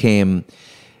he came,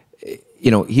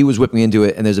 he was whipping into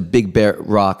it, and there's a big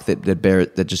rock that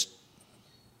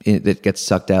gets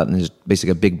sucked out, and there's basically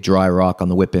a big dry rock on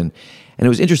the whip in. And it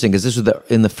was interesting because this was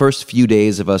in the first few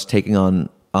days of us taking on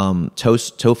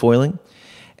toe foiling,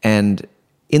 and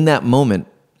in that moment,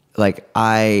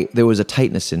 there was a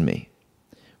tightness in me.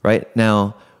 Right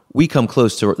now, we come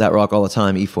close to that rock all the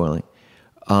time, e-foiling.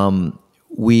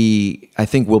 I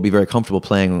think we'll be very comfortable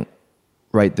playing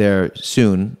right there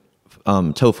soon,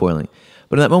 toe foiling.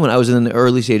 But in that moment, I was in the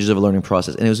early stages of a learning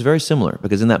process, and it was very similar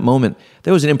because in that moment,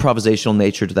 there was an improvisational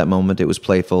nature to that moment. It was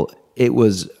playful. It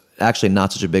was actually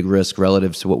not such a big risk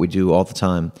relative to what we do all the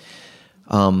time.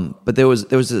 But there was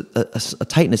a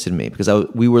tightness in me because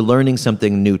we were learning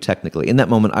something new technically. In that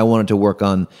moment, I wanted to work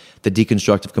on the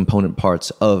deconstructive component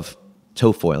parts of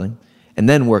toe foiling, and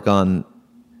then work on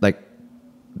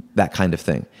that kind of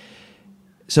thing.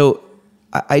 So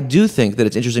I do think that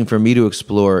it's interesting for me to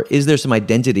explore, is there some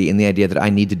identity in the idea that I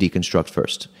need to deconstruct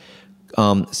first?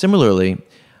 Similarly,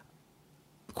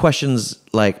 questions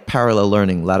like parallel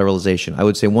learning, lateralization, I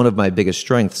would say one of my biggest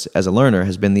strengths as a learner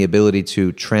has been the ability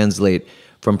to translate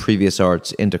from previous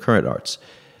arts into current arts.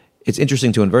 It's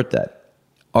interesting to invert that.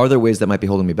 Are there ways that might be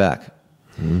holding me back?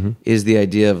 is the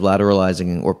idea of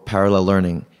lateralizing or parallel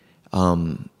learning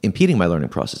impeding my learning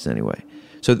process in any way.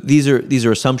 So these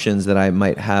are assumptions that I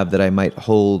might have, that I might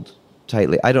hold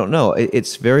tightly. I don't know.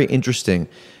 It's very interesting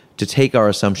to take our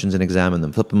assumptions and examine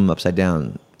them, flip them upside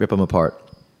down, rip them apart.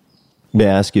 May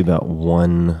I ask you about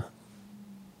one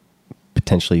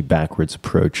potentially backwards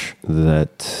approach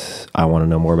that I want to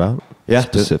know more about? Yeah.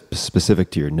 Specific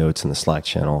to your notes in the Slack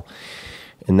channel.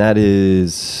 And that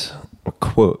is a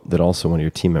quote that also one of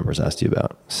your team members asked you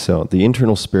about. So, the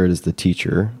internal spirit is the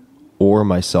teacher, or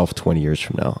myself 20 years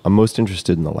from now. I'm most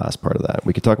interested in the last part of that.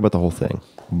 We could talk about the whole thing,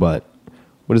 but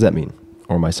what does that mean?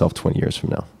 Or myself 20 years from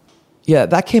now? Yeah,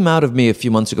 that came out of me a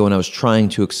few months ago when I was trying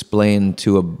to explain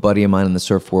to a buddy of mine in the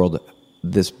surf world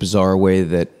this bizarre way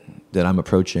that I'm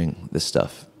approaching this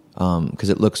stuff, because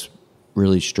it looks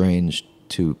really strange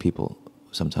to people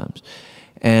sometimes.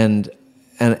 And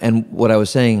what I was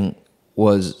saying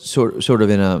was sort of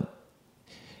in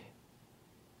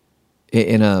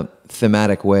a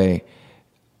thematic way.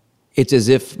 It's as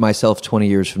if myself 20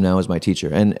 years from now is my teacher.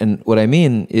 And what I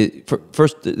mean is,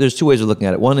 first, there's two ways of looking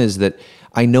at it. One is that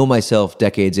I know myself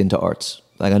decades into arts.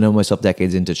 Like I know myself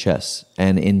decades into chess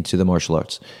and into the martial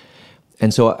arts.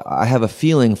 And so I have a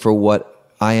feeling for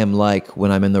what I am like when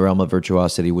I'm in the realm of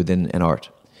virtuosity within an art.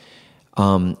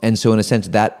 And so in a sense,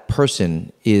 that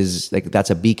person is like,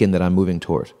 that's a beacon that I'm moving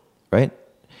toward, right?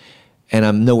 And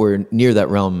I'm nowhere near that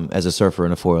realm as a surfer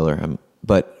and a foiler,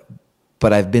 but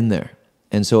I've been there.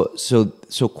 And so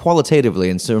qualitatively,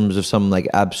 in terms of some like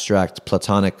abstract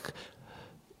platonic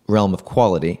realm of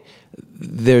quality,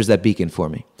 there's that beacon for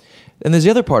me. And there's the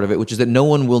other part of it, which is that no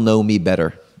one will know me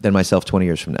better than myself 20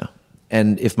 years from now.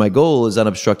 And if my goal is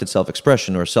unobstructed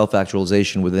self-expression or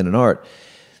self-actualization within an art,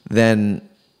 then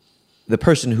the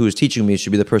person who is teaching me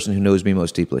should be the person who knows me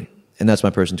most deeply. And that's my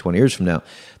person 20 years from now.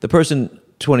 The person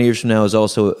 20 years from now is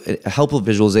also a helpful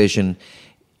visualization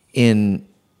in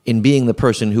being the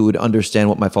person who would understand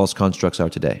what my false constructs are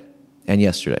today and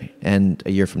yesterday and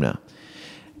a year from now.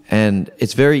 And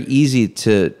it's very easy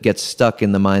to get stuck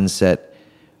in the mindset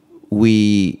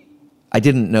I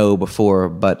didn't know before,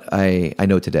 but I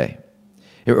know today.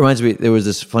 It reminds me, there was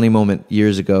this funny moment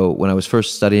years ago when I was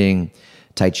first studying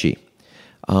Tai Chi.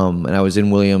 And I was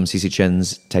in William C.C.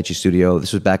 Chen's Tai Chi studio.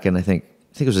 This was back in, I think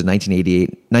it was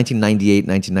 1998,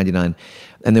 1999.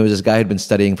 And there was this guy who had been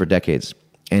studying for decades.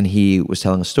 And he was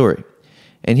telling a story.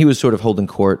 And he was sort of holding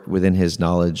court within his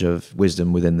knowledge of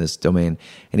wisdom within this domain.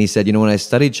 And he said, when I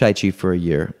studied Tai Chi for a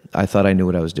year, I thought I knew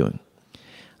what I was doing.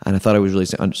 And I thought I was really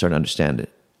starting to understand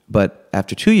it. But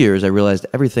after 2 years, I realized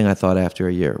everything I thought after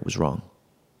a year was wrong.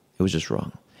 It was just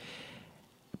wrong.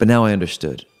 But now I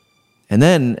understood. And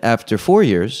then after 4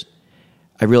 years,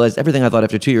 I realized everything I thought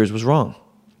after 2 years was wrong.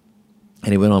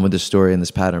 And he went on with this story and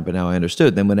this pattern, but now I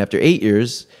understood. Then when after 8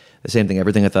 years, the same thing,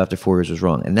 everything I thought after 4 years was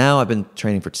wrong. And now I've been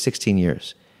training for 16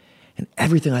 years. And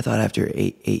everything I thought after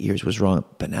eight years was wrong,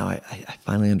 but now I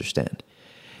finally understand.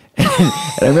 And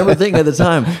I remember thinking at the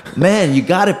time, man, you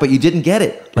got it, but you didn't get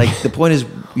it. Like, the point is,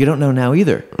 you don't know now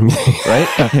either, right?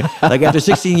 Like, after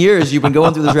 16 years, you've been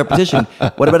going through this repetition.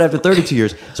 What about after 32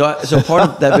 years? So part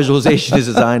of that visualization is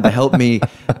designed to help me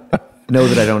know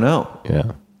that I don't know.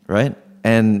 Yeah. Right?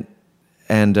 And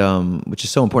which is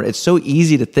so important. It's so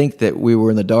easy to think that we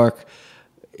were in the dark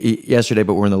yesterday,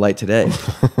 but we're in the light today.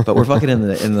 But we're fucking in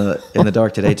the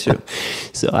dark today too.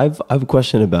 So I've a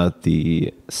question about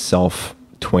the self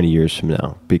 20 years from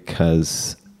now,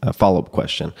 because a follow-up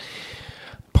question.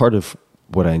 Part of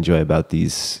what I enjoy about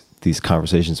these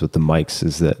conversations with the mics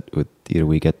is that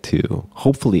we get to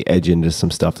hopefully edge into some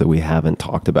stuff that we haven't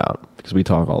talked about, because we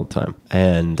talk all the time.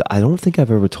 And I don't think I've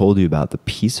ever told you about the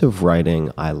piece of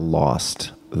writing I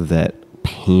lost that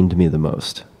pained me the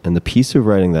most. And the piece of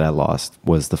writing that I lost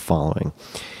was the following.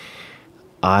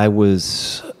 I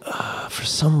was, for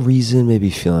some reason, maybe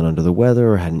feeling under the weather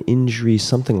or had an injury,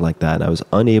 something like that. And I was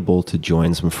unable to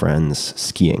join some friends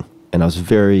skiing. And I was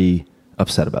very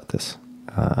upset about this.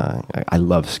 I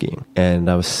love skiing. And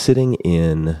I was sitting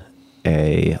in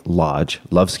a lodge,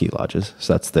 love ski lodges,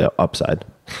 so that's the upside.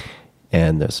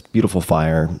 And there's beautiful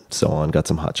fire, so on, got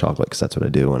some hot chocolate, because that's what I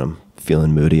do when I'm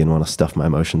feeling moody and want to stuff my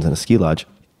emotions in a ski lodge.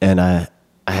 And I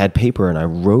had paper, and I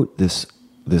wrote this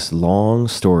long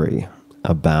story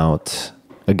about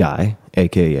a guy,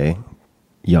 aka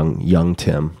young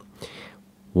Tim,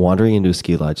 wandering into a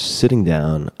ski lodge, sitting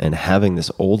down, and having this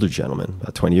older gentleman,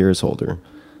 about 20 years older,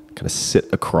 kind of sit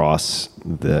across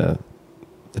the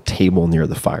table near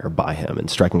the fire by him and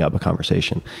striking up a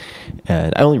conversation.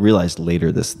 And I only realized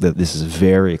later that this is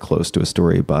very close to a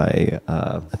story by,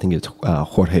 I think it's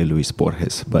Jorge Luis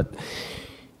Borges, but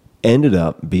ended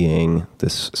up being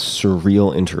this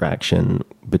surreal interaction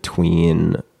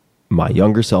between my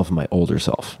younger self and my older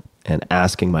self, and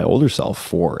asking my older self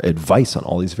for advice on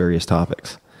all these various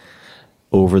topics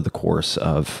over the course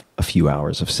of a few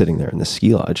hours of sitting there in the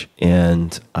ski lodge.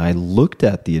 And I looked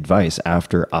at the advice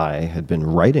after I had been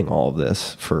writing all of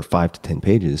this for 5 to 10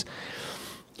 pages,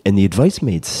 and the advice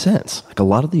made sense. Like, a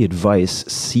lot of the advice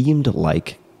seemed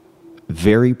like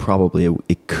very probably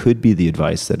it could be the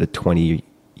advice that a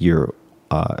 20-year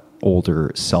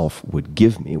older self would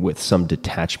give me, with some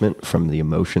detachment from the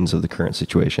emotions of the current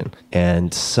situation.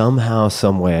 And somehow,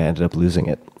 some way, I ended up losing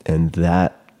it. And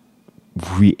that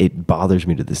it bothers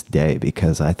me to this day,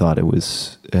 because I thought it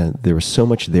was there was so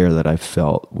much there that I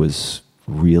felt was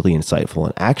really insightful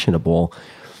and actionable.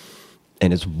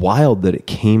 And it's wild that it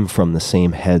came from the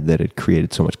same head that had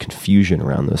created so much confusion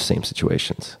around those same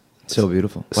situations. So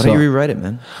beautiful. Why don't you rewrite it,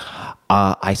 man?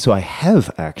 So I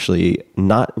have actually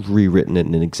not rewritten it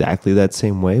in exactly that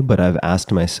same way, but I've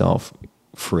asked myself,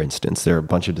 for instance, there are a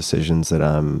bunch of decisions that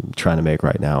I'm trying to make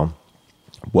right now.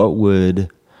 What would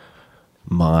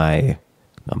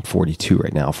I'm 42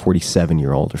 right now,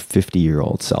 47-year-old or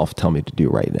 50-year-old self tell me to do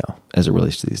right now as it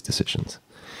relates to these decisions?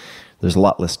 There's a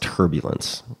lot less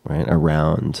turbulence, right,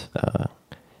 around, a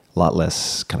lot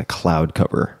less kind of cloud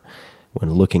cover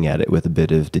when looking at it with a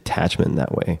bit of detachment in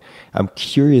that way. I'm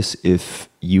curious if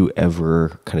you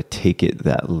ever kind of take it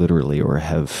that literally, or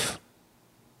have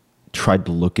tried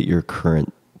to look at your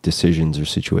current decisions or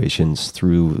situations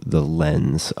through the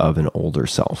lens of an older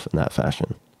self in that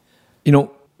fashion. You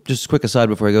know, just a quick aside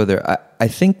before I go there, I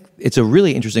think it's a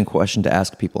really interesting question to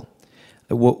ask people.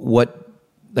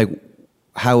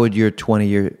 How would your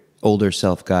 20-year older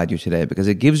self guide you today? Because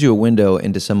it gives you a window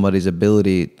into somebody's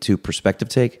ability to perspective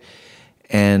take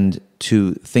and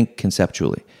to think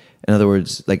conceptually. In other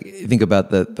words, like, think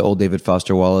about the old David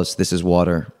Foster Wallace, This Is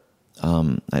Water,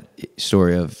 that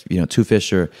story of, two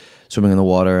fish are swimming in the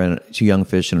water, and two young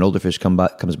fish and an older fish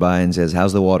comes by and says,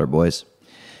 "How's the water, boys?"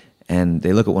 And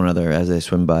they look at one another as they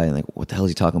swim by and like, what the hell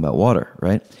is he talking about, water,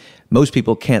 right? Most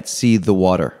people can't see the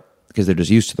water because they're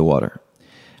just used to the water.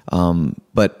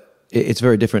 But it's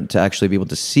very different to actually be able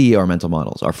to see our mental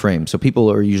models, our frames. So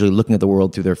people are usually looking at the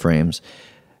world through their frames.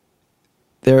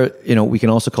 We can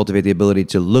also cultivate the ability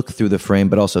to look through the frame,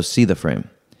 but also see the frame.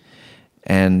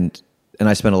 And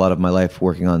I spent a lot of my life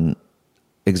working on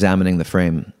examining the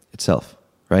frame itself,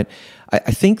 right?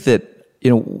 I think that,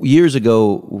 years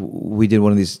ago we did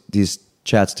one of these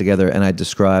chats together, and I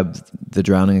described the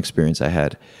drowning experience I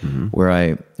had, where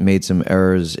I made some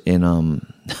errors in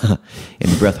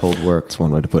breath hold work. That's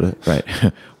one way to put it. Right.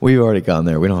 We've already gone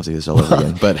there. We don't have to do this all over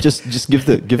again. But just give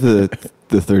the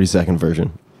 30-second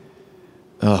version.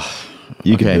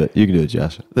 You can do it. You can do it,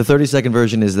 Josh. The 30-second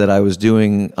version is that I was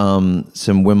doing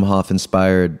some Wim Hof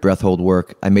inspired breath hold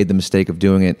work. I made the mistake of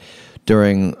doing it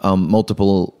during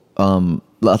multiple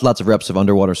lots of reps of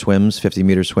underwater swims,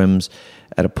 50-meter swims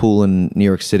at a pool in New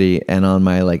York City. And on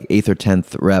my 8th or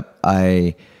 10th rep,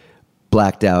 I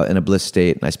blacked out in a bliss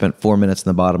state. And I spent 4 minutes in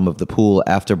the bottom of the pool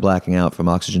after blacking out from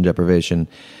oxygen deprivation.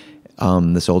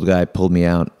 This old guy pulled me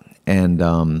out,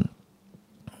 and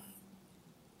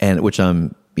which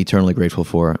I'm eternally grateful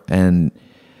for. And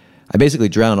I basically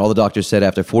drowned. All the doctors said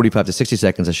after 45 to 60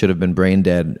 seconds, I should have been brain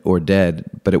dead or dead,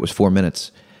 but it was 4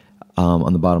 minutes.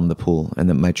 On the bottom of the pool, and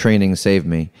that my training saved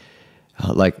me.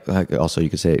 Also,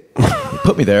 you could say,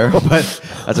 put me there, but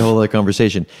that's a whole other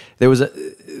conversation. There was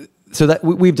so that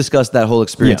we've discussed that whole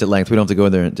experience at length. We don't have to go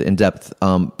in there in depth,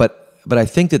 but I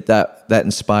think that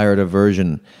inspired a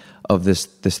version of this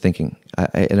thinking,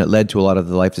 and it led to a lot of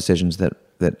the life decisions that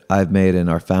I've made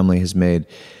and our family has made,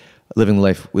 living the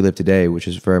life we live today, which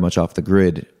is very much off the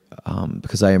grid,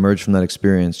 because I emerged from that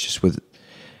experience just with.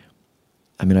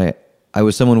 I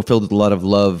was someone who filled with a lot of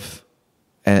love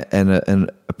and an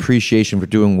appreciation for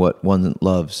doing what one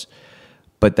loves,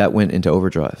 but that went into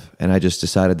overdrive. And I just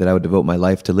decided that I would devote my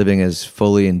life to living as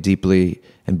fully and deeply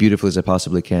and beautifully as I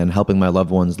possibly can, helping my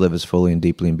loved ones live as fully and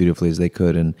deeply and beautifully as they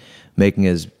could, and making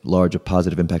as large a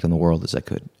positive impact on the world as I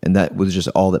could. And that was just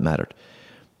all that mattered.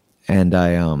 And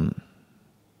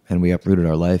we uprooted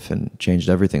our life and changed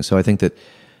everything. So I think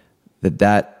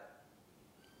that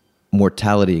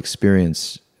mortality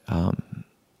experience,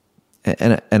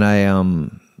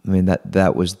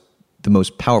 that was the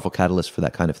most powerful catalyst for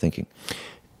that kind of thinking.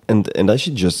 And I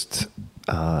should just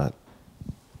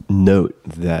note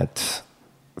that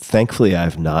thankfully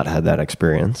I've not had that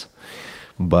experience,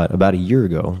 but about a year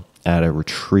ago at a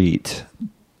retreat,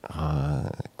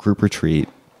 group retreat,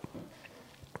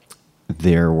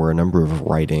 there were a number of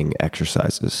writing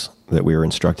exercises that we were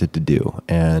instructed to do.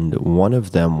 And one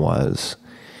of them was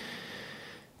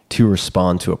to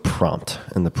respond to a prompt.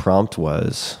 And the prompt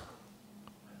was,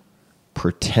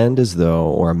 pretend as though,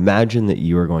 or imagine that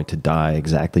you are going to die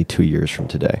exactly 2 years from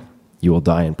today. You will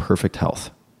die in perfect health.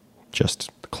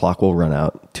 Just the clock will run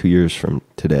out. 2 years from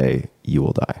today, you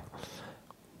will die.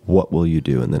 What will you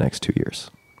do in the next 2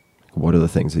 years? What are the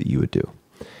things that you would do?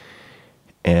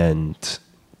 And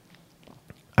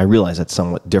I realize that's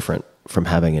somewhat different from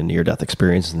having a near-death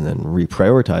experience and then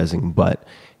reprioritizing, but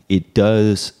it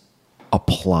does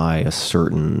apply a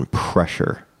certain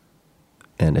pressure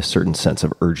and a certain sense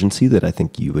of urgency that I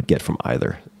think you would get from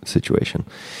either situation.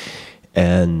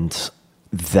 And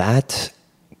that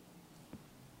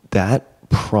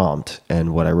prompt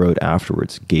and what I wrote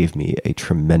afterwards gave me a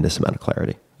tremendous amount of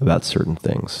clarity about certain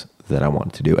things that I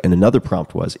wanted to do. And another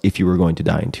prompt was, if you were going to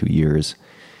die in 2 years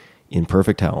in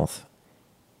perfect health,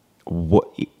 what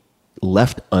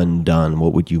left undone,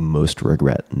 what would you most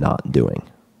regret not doing?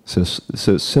 So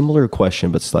similar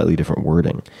question, but slightly different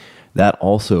wording. That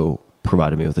also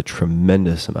provided me with a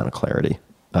tremendous amount of clarity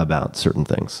about certain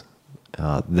things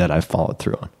that I followed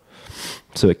through on.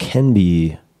 So it can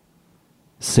be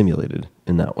simulated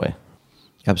in that way.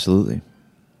 Absolutely.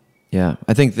 Yeah.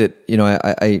 I think that,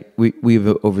 we've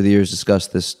over the years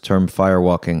discussed this term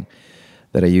firewalking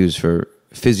that I use for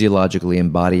physiologically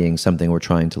embodying something we're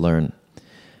trying to learn.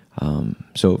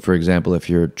 So for example, if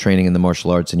you're training in the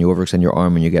martial arts and you overextend your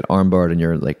arm and you get armbarred and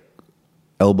your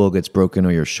elbow gets broken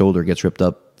or your shoulder gets ripped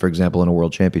up, for example, in a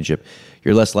world championship,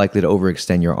 you're less likely to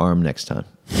overextend your arm next time,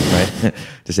 right?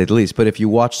 To say the least. But if you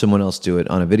watch someone else do it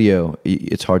on a video,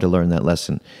 it's hard to learn that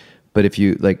lesson. But if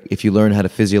you learn how to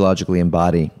physiologically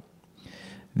embody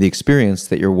the experience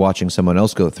that you're watching someone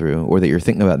else go through or that you're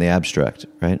thinking about in the abstract,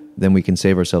 right? Then we can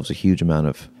save ourselves a huge amount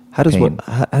of pain.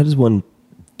 How does one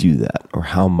do that? Or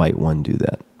how might one do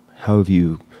that? How have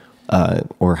you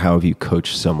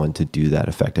coached someone to do that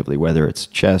effectively, whether it's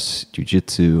chess,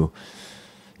 jiu-jitsu,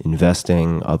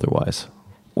 investing, otherwise?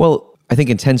 Well, I think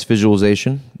intense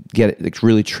visualization,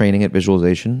 really training at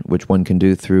visualization, which one can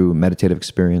do through meditative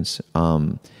experience.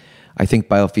 I think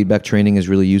biofeedback training is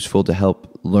really useful to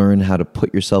help learn how to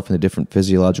put yourself into different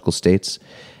physiological states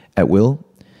at will,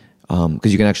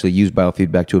 because you can actually use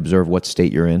biofeedback to observe what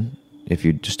state you're in if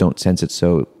you just don't sense it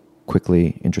so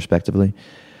quickly introspectively.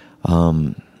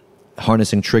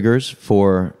 Harnessing triggers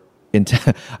for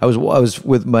I was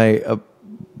with my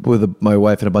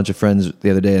wife and a bunch of friends the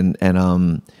other day, and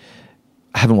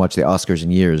I haven't watched the Oscars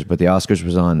in years, but the Oscars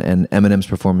was on, and Eminem's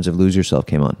performance of "Lose Yourself"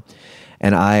 came on,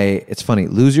 and it's funny.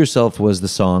 "Lose Yourself" was the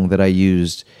song that I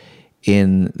used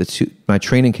in my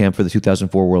training camp for the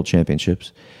 2004 World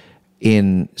Championships.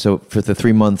 So for the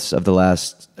 3 months of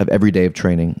every day of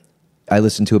training, I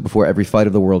listened to it before every fight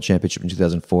of the World Championship in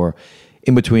 2004,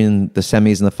 in between the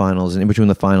semis and the finals, and in between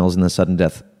the finals and the sudden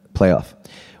death playoff,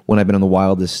 when I've been in the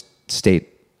wildest state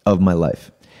of my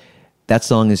life. That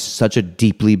song is such a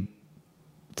deeply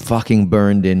fucking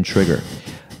burned in trigger.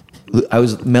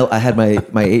 I had my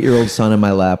 8-year-old son in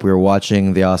my lap. We were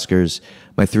watching the Oscars.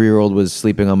 My 3-year-old was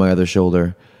sleeping on my other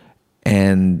shoulder,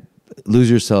 and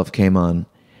 "Lose Yourself" came on,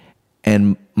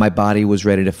 and my body was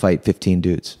ready to fight 15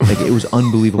 dudes. It was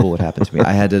unbelievable what happened to me.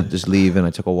 I had to just leave, and I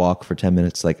took a walk for 10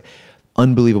 minutes.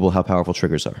 Unbelievable how powerful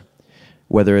triggers are.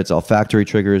 Whether it's olfactory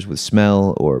triggers with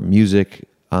smell or music,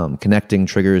 connecting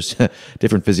triggers,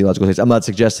 different physiological states. I'm not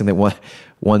suggesting that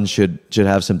one should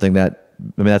have something that,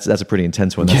 that's a pretty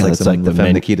intense one. That's the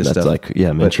Femme Nikita stuff.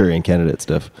 That's Manchurian Candidate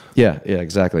stuff. Yeah,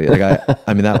 exactly. It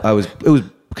was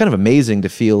kind of amazing to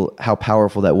feel how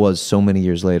powerful that was so many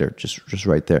years later, just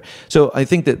right there. So I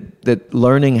think that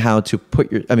learning how to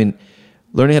put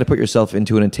yourself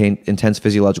into an intense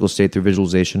physiological state through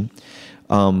visualization.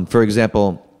 For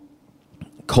example,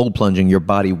 cold plunging, your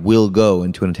body will go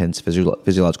into an intense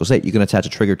physiological state. You can attach a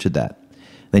trigger to that.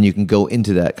 Then you can go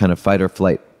into that kind of fight or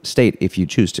flight state if you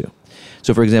choose to.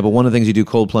 So for example, one of the things you do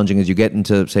cold plunging is you get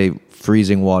into, say,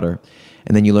 freezing water,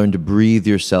 and then you learn to breathe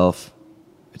yourself.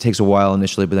 It takes a while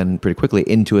initially, but then pretty quickly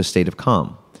into a state of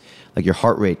calm. Your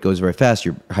heart rate goes very fast,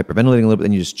 you're hyperventilating a little bit,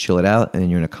 then you just chill it out, and then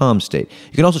you're in a calm state.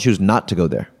 You can also choose not to go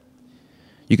there.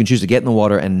 You can choose to get in the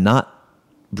water and not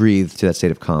breathe to that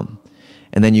state of calm.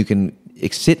 And then you can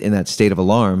sit in that state of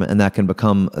alarm, and that can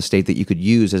become a state that you could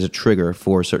use as a trigger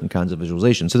for certain kinds of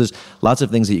visualization. So there's lots of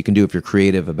things that you can do if you're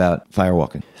creative about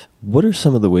firewalking. What are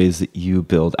some of the ways that you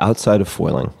build outside of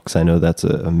foiling? Because I know that's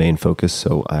a main focus,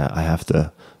 so I have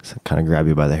to kind of grab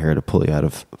you by the hair to pull you out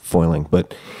of foiling.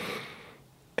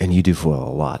 And you do foil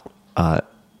a lot.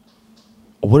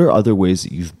 What are other ways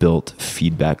that you've built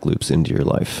feedback loops into your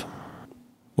life?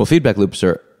 Well, feedback loops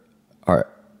are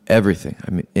everything.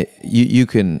 I mean, you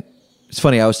can It's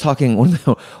funny. I was talking one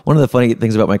of the funny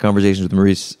things about my conversations with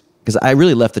Maurice, because I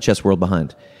really left the chess world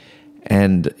behind,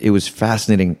 and it was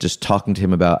fascinating just talking to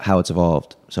him about how it's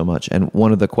evolved so much. And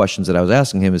one of the questions that I was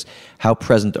asking him is, how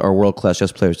present are world-class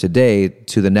chess players today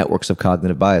to the networks of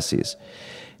cognitive biases?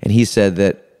 And he said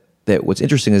that what's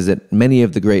interesting is that many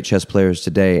of the great chess players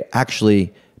today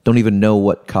actually don't even know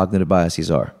what cognitive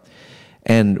biases are.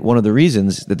 And one of the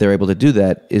reasons that they're able to do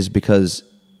that is because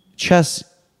chess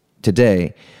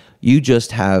today, you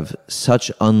just have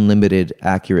such unlimited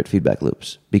accurate feedback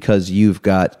loops because you've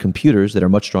got computers that are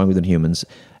much stronger than humans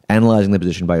analyzing the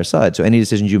position by your side. So any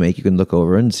decisions you make, you can look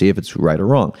over and see if it's right or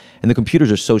wrong. And the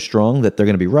computers are so strong that they're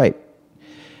going to be right.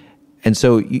 And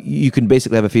so you can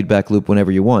basically have a feedback loop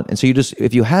whenever you want. And so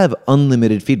if you have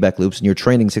unlimited feedback loops and you're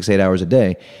training 6-8 hours a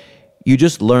day, you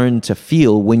just learn to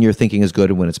feel when your thinking is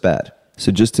good and when it's bad.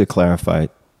 So just to clarify,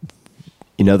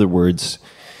 in other words,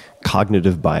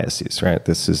 cognitive biases, right?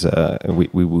 This is,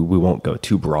 we won't go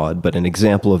too broad, but an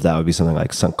example of that would be something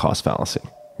like sunk cost fallacy,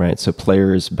 right? So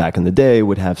players back in the day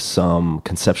would have some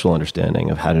conceptual understanding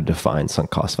of how to define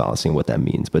sunk cost fallacy and what that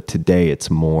means. But today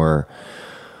it's more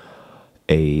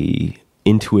a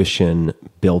intuition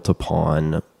built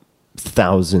upon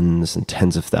thousands and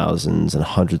tens of thousands and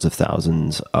hundreds of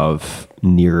thousands of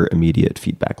near immediate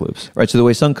feedback loops. Right. So the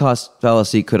way sunk cost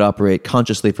fallacy could operate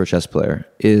consciously for a chess player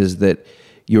is that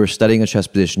you're studying a chess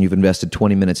position, you've invested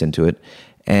 20 minutes into it,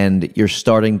 and you're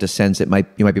starting to sense you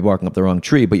might be barking up the wrong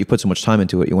tree, but you put so much time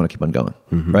into it, you want to keep on going,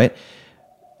 right?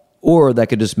 Or that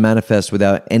could just manifest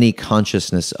without any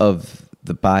consciousness of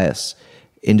the bias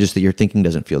in just that your thinking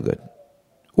doesn't feel good.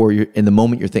 Or in the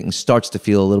moment your thinking starts to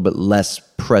feel a little bit less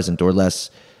present or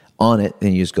less on it,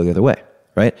 then you just go the other way,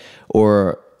 right?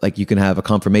 Or like you can have a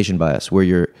confirmation bias where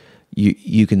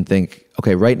you can think,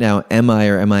 okay, right now, am I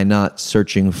or am I not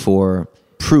searching for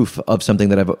proof of something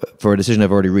for a decision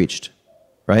I've already reached,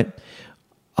 right?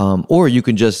 Or you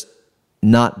can just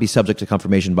not be subject to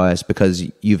confirmation bias because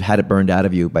you've had it burned out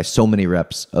of you by so many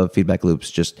reps of feedback loops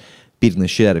just beating the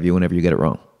shit out of you whenever you get it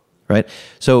wrong, right?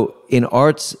 So in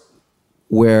arts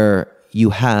where you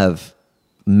have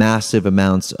massive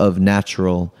amounts of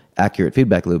natural, accurate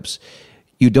feedback loops,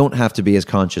 you don't have to be as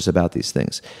conscious about these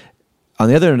things. On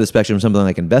the other end of the spectrum, something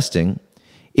like investing,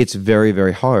 it's very,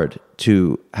 very hard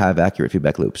to have accurate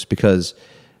feedback loops because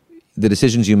the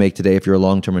decisions you make today, if you're a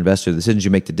long-term investor, the decisions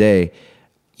you make today,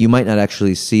 you might not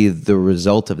actually see the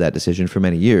result of that decision for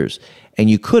many years. And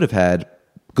you could have had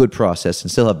good process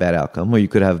and still have bad outcome, or you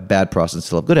could have bad process and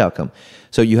still have good outcome.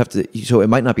 So it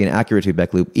might not be an accurate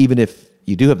feedback loop, even if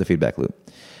you do have the feedback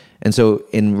loop. And so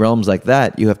in realms like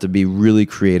that, you have to be really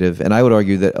creative. And I would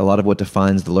argue that a lot of what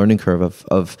defines the learning curve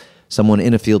of someone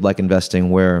in a field like investing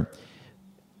where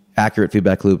accurate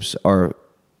feedback loops are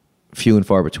few and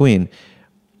far between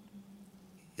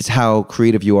is how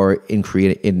creative you are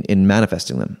in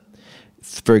manifesting them.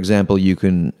 For example, you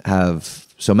can have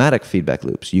somatic feedback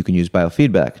loops. You can use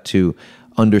biofeedback to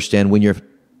understand when your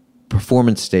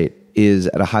performance state is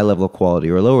at a high level of quality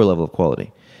or a lower level of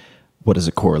quality. What does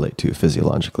it correlate to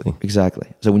physiologically? Exactly.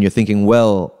 So when you're thinking,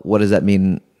 well, what does that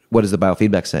mean? What is the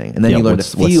biofeedback saying? And then you learn to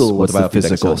feel what the biofeedback is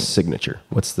physical saying. signature?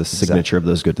 What's the signature of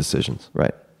those good decisions?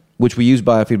 Right. Which we use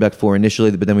biofeedback for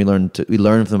initially, but then we learn from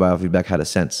the biofeedback how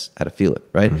to feel it,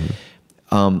 right?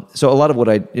 So a lot of what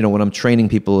when I'm training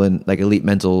people in like elite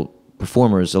mental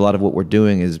performers, a lot of what we're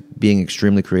doing is being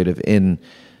extremely creative in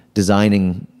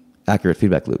designing accurate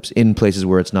feedback loops in places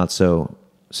where it's not so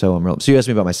unrelevant. So you asked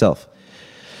me about myself.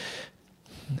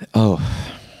 Oh,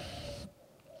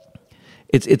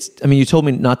 you told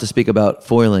me not to speak about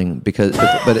foiling because,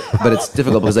 but it's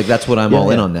difficult because like that's what I'm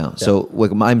all in on now. Yeah. So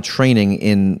like I'm training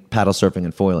in paddle surfing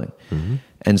and foiling,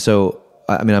 and so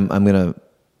I'm gonna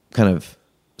kind of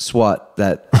swat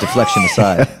that deflection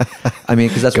aside.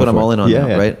 Because that's what I'm all in on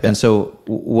now, right? Yeah. And so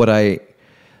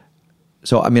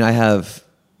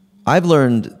I've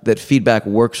learned that feedback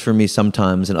works for me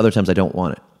sometimes, and other times I don't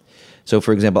want it. So,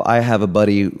 for example, I have a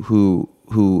buddy who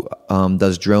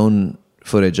does drone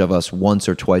footage of us once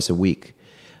or twice a week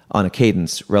on a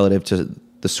cadence relative to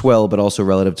the swell, but also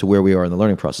relative to where we are in the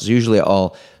learning process. Usually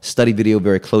I'll study video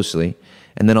very closely,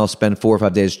 and then I'll spend 4 or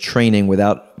 5 days training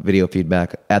without video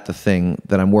feedback at the thing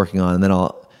that I'm working on, and then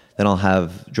I'll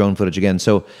have drone footage again.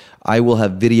 So I will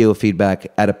have video feedback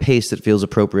at a pace that feels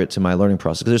appropriate to my learning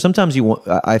process. Because there's sometimes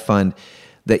I find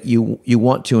that you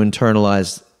want to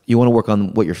internalize. You want to work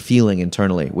on what you're feeling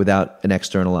internally without an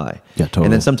external eye. Yeah, totally.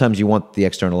 And then sometimes you want the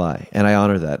external eye, and I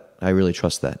honor that. I really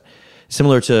trust that.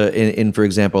 Similar to for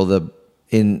example,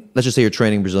 let's just say you're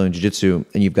training Brazilian Jiu-Jitsu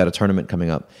and you've got a tournament coming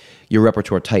up. Your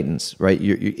repertoire tightens, right?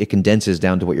 It condenses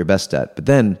down to what you're best at. But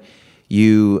then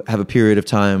You have a period of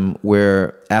time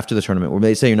where after the tournament, where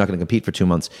they say you're not going to compete for 2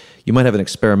 months, you might have an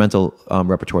experimental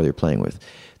repertoire that you're playing with,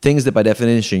 things that by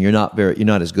definition you're not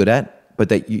as good at, but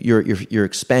that you're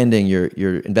expanding,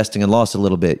 you're investing in loss a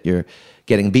little bit, you're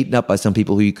getting beaten up by some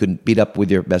people who you couldn't beat up with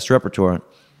your best repertoire,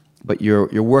 but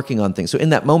you're working on things. So in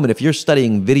that moment, if you're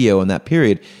studying video in that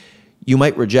period, you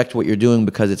might reject what you're doing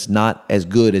because it's not as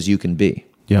good as you can be.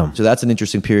 Yeah. So that's an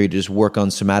interesting period to just work on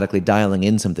somatically dialing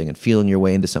in something and feeling your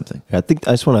way into something. I think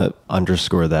I just want to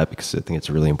underscore that because I think it's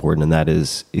really important, and that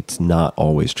is it's not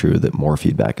always true that more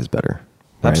feedback is better.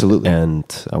 Right? Absolutely. And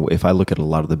if I look at a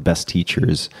lot of the best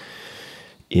teachers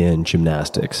in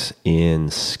gymnastics, in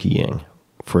skiing,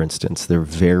 for instance, they're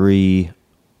very,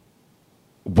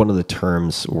 one of the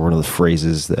terms or one of the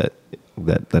phrases that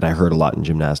I heard a lot in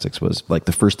gymnastics was like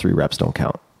the first 3 reps don't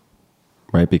count.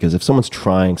 Right? Because if someone's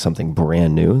trying something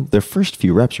brand new, their first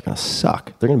few reps are going to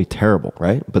suck. They're going to be terrible,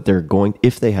 right? But they're going,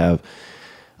 if they have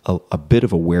a bit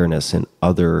of awareness in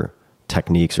other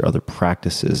techniques or other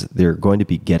practices, they're going to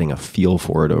be getting a feel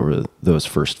for it over those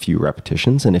first few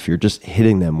repetitions. And if you're just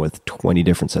hitting them with 20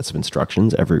 different sets of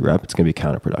instructions every rep, it's going to be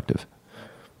counterproductive.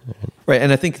 Right.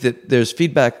 And I think that there's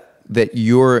feedback that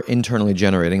you're internally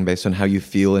generating based on how you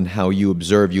feel and how you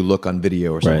observe you look on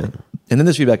video or something. Right. And then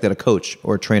there's feedback that a coach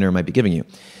or a trainer might be giving you.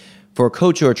 For a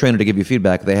coach or a trainer to give you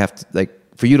feedback, they have to,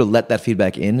 for you to let that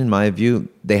feedback in my view,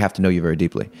 they have to know you very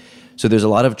deeply. So there's a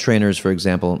lot of trainers, for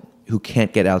example, who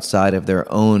can't get outside of their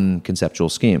own conceptual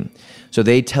scheme. So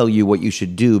they tell you what you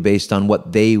should do based on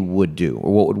what they would do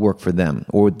or what would work for them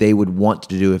or what they would want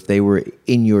to do if they were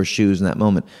in your shoes in that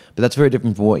moment. But that's very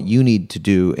different from what you need to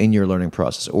do in your learning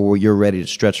process or what you're ready to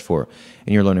stretch for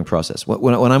in your learning process.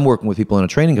 When I'm working with people in a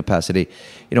training capacity,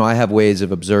 I have ways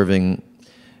of observing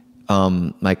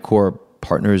my core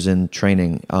partners in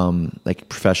training, like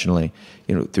professionally,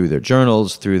 through their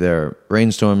journals, through their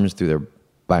brainstorms, through their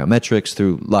biometrics,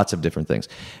 through lots of different things.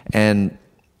 And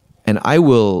I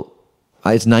will,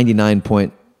 it's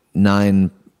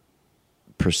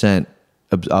 99.9%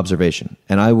 observation.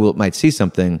 And I might see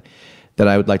something that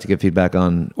I would like to give feedback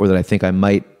on, or that I think I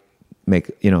might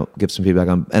give some feedback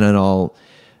on, and then I'll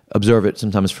observe it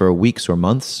sometimes for weeks or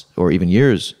months or even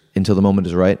years until the moment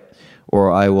is right.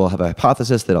 Or I will have a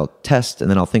hypothesis that I'll test, and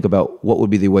then I'll think about what would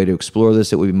be the way to explore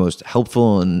this that would be most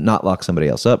helpful and not lock somebody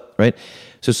else up, right?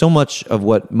 So much of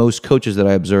what most coaches that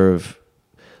I observe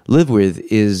live with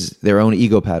is their own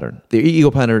ego pattern. Their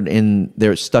ego pattern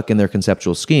they're stuck in their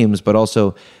conceptual schemes, but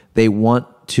also they want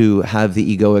to have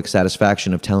the egoic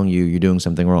satisfaction of telling you you're doing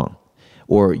something wrong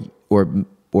or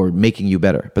making you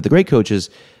better. But the great coaches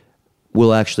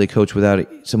will actually coach without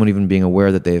someone even being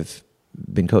aware that they've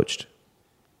been coached.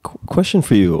 Question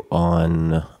for you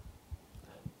on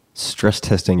stress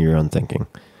testing your own thinking.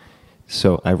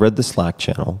 So I read the Slack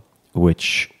channel,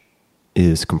 which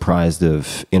is comprised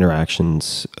of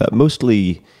interactions,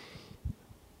 mostly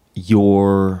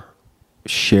your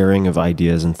sharing of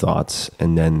ideas and thoughts,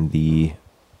 and then the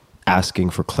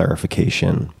asking for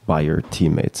clarification by your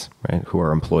teammates, right, who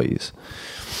are employees.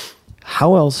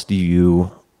 How else do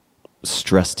you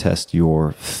stress test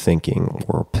your thinking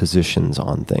or positions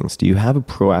on things? Do you have a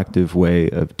proactive way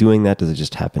of doing that? Does it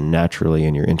just happen naturally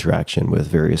in your interaction with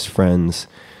various friends?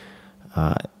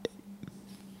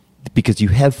 Because you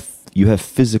have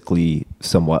physically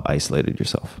somewhat isolated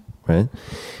yourself, right?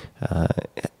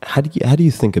 How do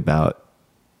you think about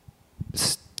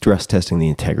stress testing the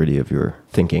integrity of your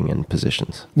thinking and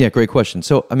positions? Yeah, great question.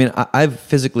 So, I've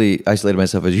physically isolated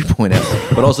myself, as you point out,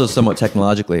 but also somewhat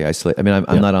technologically isolated.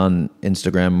 I'm not on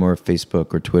Instagram or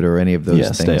Facebook or Twitter or any of those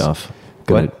things. Stay off.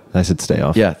 Good. I said stay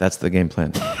off. Yeah, that's the game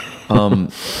plan.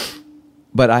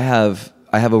 But I have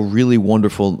a really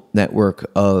wonderful network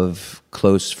of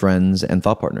close friends and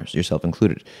thought partners, yourself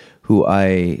included, who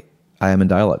I am in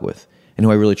dialogue with and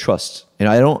who I really trust. And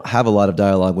I don't have a lot of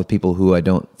dialogue with people who I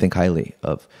don't think highly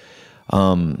of.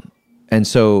 And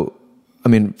so,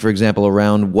 for example,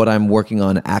 around what I'm working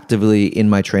on actively in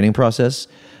my training process,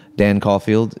 Dan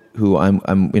Caulfield, who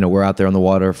we're out there on the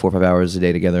water 4 or 5 hours a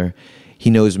day together. He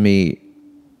knows me,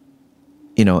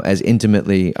 as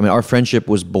intimately. Our friendship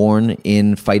was born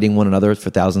in fighting one another for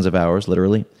thousands of hours,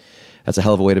 literally. That's a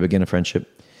hell of a way to begin a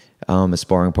friendship, as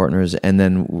sparring partners. And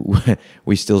then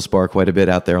we still spar quite a bit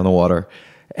out there on the water.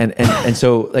 And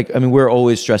so, we're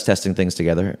always stress testing things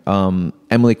together.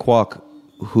 Emily Kwok,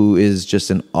 who is just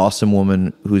an awesome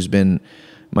woman who's been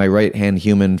my right-hand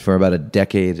human for about a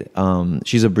decade.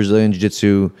 She's a Brazilian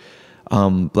Jiu-Jitsu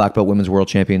black belt women's world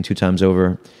champion 2 times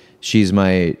over. She's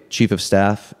my chief of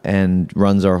staff and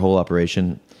runs our whole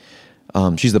operation.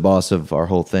 She's the boss of our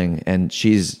whole thing, and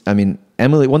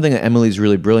Emily. One thing that Emily's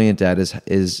really brilliant at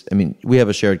is we have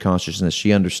a shared consciousness.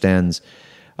 She understands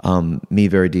me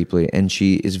very deeply, and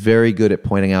she is very good at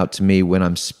pointing out to me when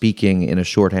I'm speaking in a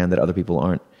shorthand that other people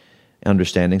aren't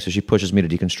understanding. So she pushes me to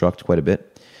deconstruct quite a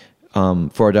bit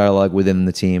for our dialogue within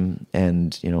the team,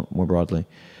 and more broadly.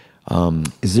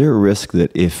 Is there a risk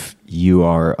that if you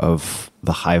are of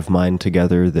the hive mind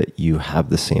together, that you have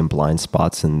the same blind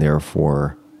spots and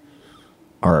therefore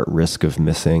are at risk of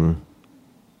missing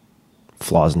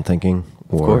flaws in thinking?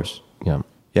 Of course. Yeah.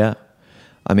 Yeah.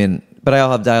 But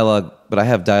I'll have dialogue, I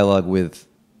have dialogue with,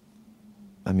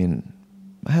 I'm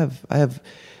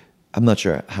not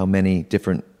sure how many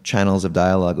different channels of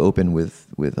dialogue open with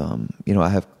I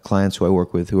have clients who I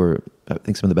work with who are, I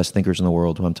think, some of the best thinkers in the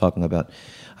world who I'm talking about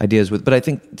ideas with. But I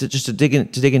think to dig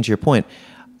into your point,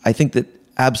 I think that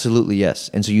absolutely yes.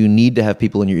 And so you need to have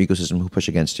people in your ecosystem who push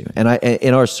against you. And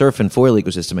in our surf and foil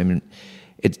ecosystem,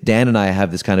 it's Dan and I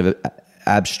have this kind of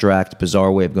abstract,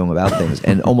 bizarre way of going about things.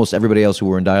 And almost everybody else who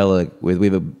we're in dialogue with, we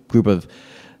have a group of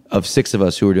 6 of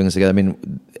us who are doing this together.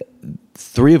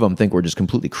 3 of them think we're just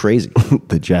completely crazy.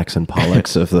 The Jackson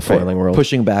Pollocks of the foiling world.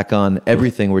 Pushing back on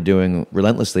everything we're doing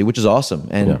relentlessly, which is awesome.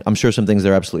 And I'm sure some things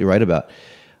they're absolutely right about.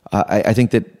 I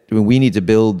think that we need to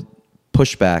build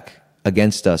pushback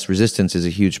against us. Resistance is a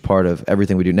huge part of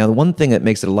everything we do. Now, the one thing that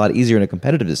makes it a lot easier in a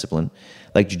competitive discipline,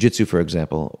 like jiu-jitsu, for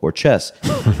example, or chess,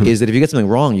 is that if you get something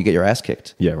wrong, you get your ass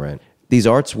kicked. Yeah, right. These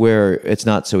arts where it's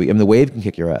not so... the wave can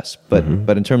kick your ass. But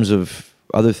in terms of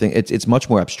other things, it's much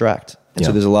more abstract. And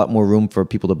so there's a lot more room for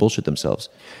people to bullshit themselves.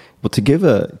 Well, to give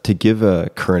a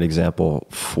current example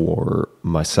for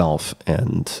myself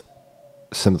and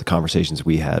some of the conversations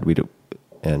we had,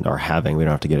 and are having, we don't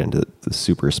have to get into the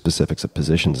super specifics of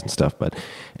positions and stuff, but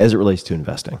as it relates to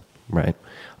investing, right?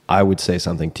 I would say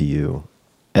something to you,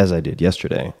 as I did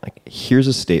yesterday, like, here's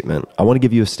a statement. I want to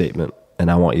give you a statement,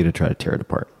 and I want you to try to tear it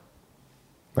apart,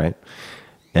 right?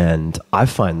 And I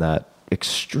find that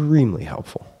extremely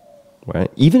helpful, right?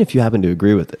 Even if you happen to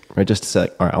agree with it, right? Just to say,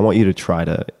 all right, I want you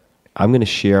to I'm going to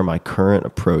share my current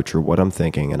approach or what I'm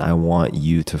thinking, and I want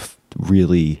you to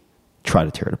really try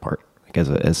to tear it apart.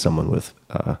 As someone with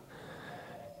a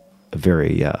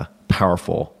very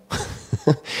powerful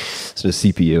sort of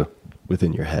CPU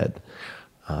within your head,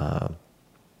 I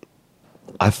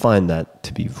find that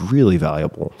to be really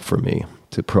valuable for me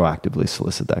to proactively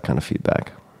solicit that kind of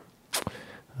feedback.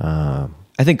 I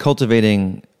think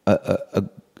cultivating a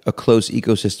close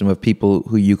ecosystem of people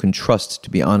who you can trust to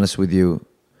be honest with you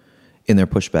in their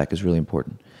pushback is really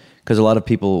important. Because a lot of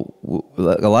people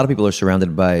are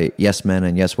surrounded by yes men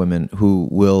and yes women who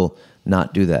will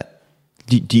not do that.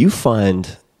 Do you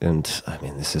find, and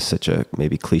this is such a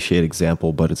maybe cliched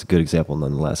example, but it's a good example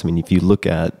nonetheless. If you look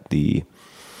at the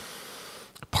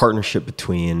partnership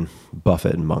between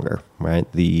Buffett and Munger, right?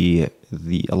 A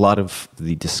lot of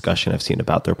the discussion I've seen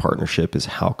about their partnership is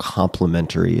how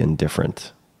complementary and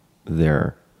different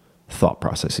their thought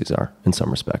processes are in some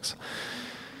respects.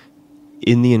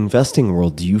 In the investing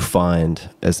world, do you find,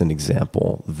 as an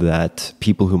example, that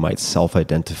people who might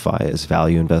self-identify as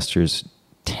value investors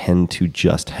tend to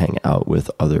just hang out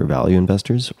with other value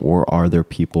investors? Or are there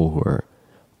people who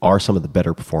are some of the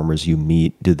better performers you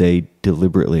meet? Do they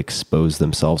deliberately expose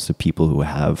themselves to people who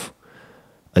have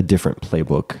a different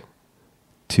playbook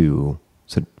to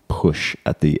sort of push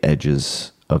at the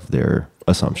edges of their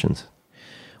assumptions?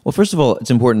 Well, first of all, it's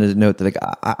important to note that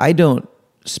I don't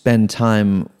spend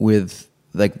time with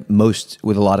a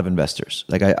lot of investors.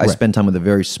 I spend time with a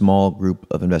very small group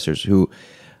of investors who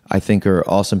I think are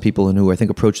awesome people and who I think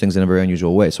approach things in a very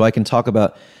unusual way. So I can talk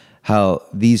about how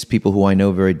these people who I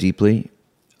know very deeply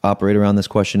operate around this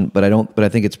question, but I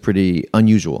think it's pretty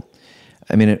unusual.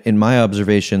 In my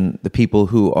observation, the people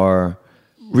who are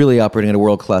really operating at a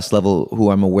world-class level, who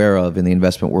I'm aware of in the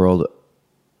investment world,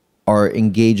 are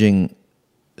engaging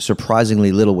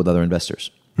surprisingly little with other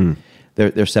investors.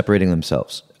 They're separating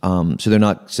themselves. So they're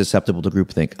not susceptible to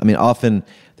groupthink. Often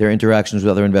their interactions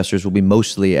with other investors will be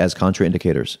mostly as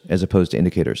contraindicators as opposed to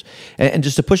indicators. And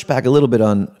just to push back a little bit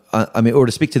or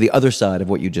to speak to the other side of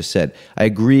what you just said, I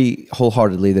agree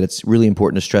wholeheartedly that it's really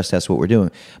important to stress test what we're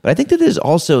doing. But I think that there's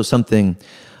also something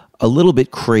a little bit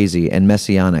crazy and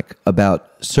messianic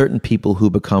about certain people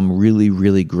who become really,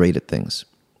 really great at things.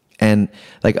 And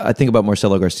I think about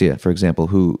Marcelo Garcia, for example,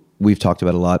 who we've talked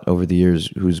about a lot over the years,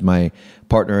 who's my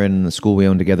partner in the school we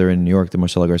own together in New York, the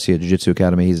Marcelo Garcia Jiu-Jitsu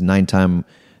Academy. He's a 9-time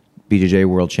BJJ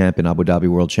world champ and Abu Dhabi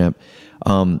world champ.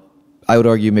 I would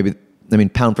argue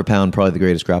pound for pound, probably the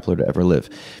greatest grappler to ever live.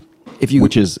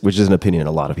 Which is an opinion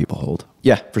a lot of people hold.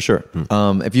 Yeah, for sure.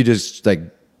 If you just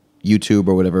YouTube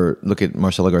or whatever, look at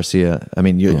Marcelo Garcia. I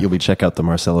mean, you'll be check out the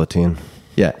Marcelo team.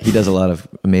 Yeah, he does a lot of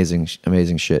amazing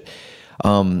shit.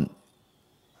 And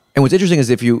what's interesting is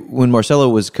when Marcelo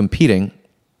was competing,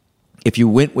 if you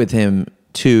went with him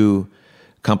to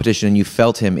competition and you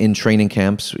felt him in training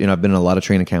camps, I've been in a lot of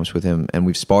training camps with him, and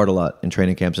we've sparred a lot in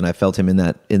training camps, and I felt him in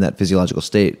that physiological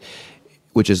state,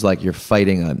 which is like you're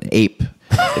fighting an ape.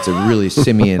 It's a really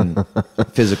simian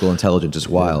physical intelligence. It's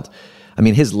wild. I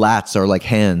mean, his lats are like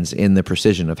hands in the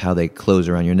precision of how they close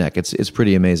around your neck. It's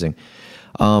pretty amazing.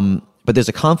 But there's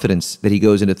a confidence that he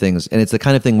goes into things, and it's the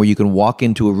kind of thing where you can walk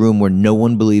into a room where no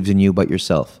one believes in you but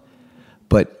yourself.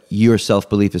 But your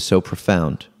self-belief is so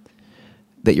profound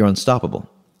that you're unstoppable.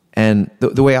 And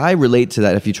the way I relate to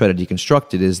that, if you try to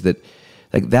deconstruct it, is that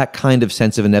like that kind of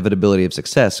sense of inevitability of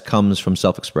success comes from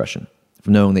self-expression,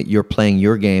 from knowing that you're playing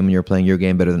your game and you're playing your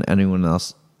game better than anyone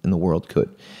else in the world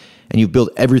could. And you've built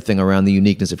everything around the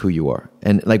uniqueness of who you are.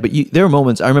 And there are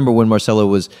moments. I remember when Marcelo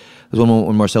was. There was one moment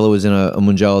when Marcelo was in a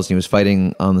Mundials and he was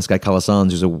fighting this guy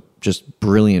Calasanz, who's a just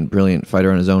brilliant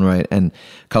fighter in his own right. And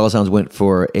Calasanz went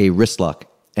for a wrist lock,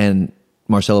 and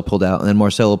Marcelo pulled out, and then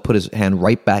Marcelo put his hand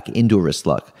right back into a wrist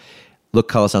lock,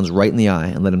 looked Calasanz right in the eye,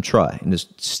 and let him try, and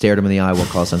just stared him in the eye while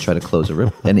Calasanz tried to close a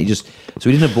rip. And so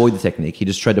he didn't avoid the technique. He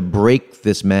just tried to break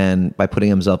this man by putting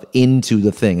himself into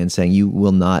the thing and saying, "You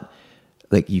will not."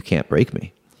 Like, you can't break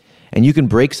me. And you can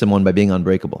break someone by being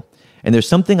unbreakable. And there's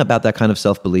something about that kind of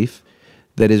self-belief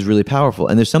that is really powerful.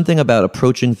 And there's something about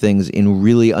approaching things in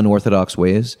really unorthodox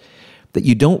ways that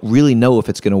you don't really know if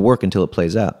it's going to work until it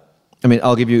plays out. I mean,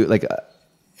 I'll give you like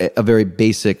a very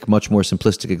basic, much more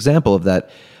simplistic example of that.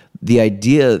 The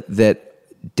idea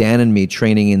that Dan and me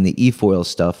training in the e-foil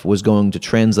stuff was going to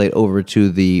translate over to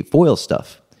the foil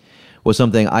stuff was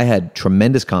something I had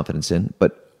tremendous confidence in.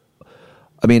 But,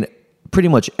 I mean, pretty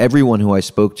much everyone who I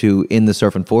spoke to in the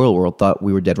surf and foil world thought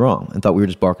we were dead wrong and thought we were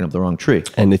just barking up the wrong tree.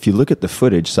 And if you look at the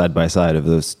footage side by side of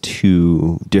those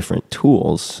two different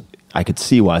tools, I could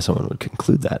see why someone would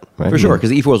conclude that, right? For sure, because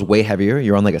the e-foil is way heavier.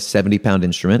 You're on like a 70-pound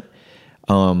instrument,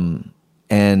 and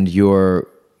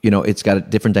it's got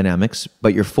different dynamics,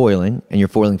 but you're foiling, and you're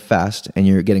foiling fast, and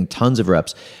you're getting tons of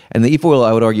reps. And the e-foil,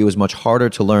 I would argue, is much harder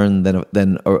to learn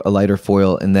than a lighter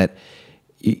foil in that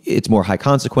it's more high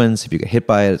consequence. If you get hit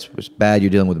by it, it's bad. You're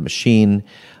dealing with a machine.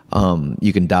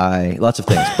 You can die. Lots of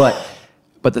things.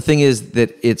 But the thing is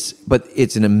that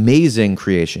it's an amazing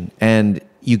creation, and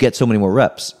you get so many more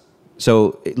reps.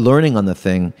 So learning on the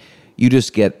thing, you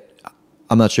just get.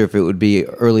 I'm not sure if it would be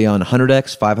early on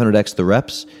 100x, 500x the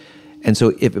reps. And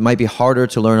so if it might be harder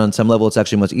to learn on some level, it's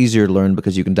actually much easier to learn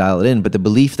because you can dial it in. But the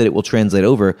belief that it will translate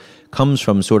over comes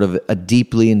from sort of a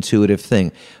deeply intuitive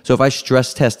thing. So if I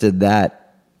stress tested that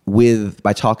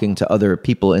by talking to other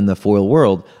people in the foil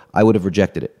world, I would have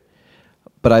rejected it.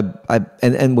 But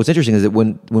and what's interesting is that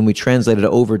when we translated it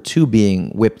over to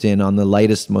being whipped in on the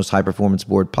lightest, most high performance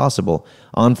board possible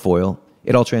on foil,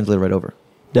 it all translated right over.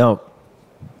 Now,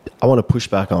 I want to push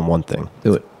back on one thing.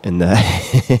 Do it. And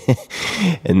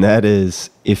that is,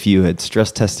 if you had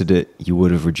stress tested it, you would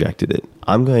have rejected it.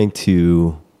 I'm going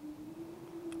to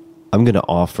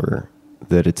offer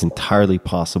that it's entirely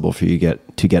possible for you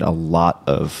to get a lot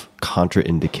of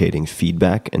contraindicating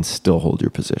feedback and still hold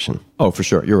your position. Oh, for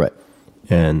sure. You're right.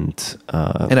 And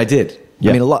I did.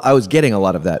 Yeah. I mean, I was getting a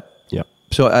lot of that. Yeah.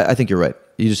 So I think you're right.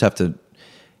 You just have to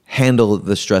handle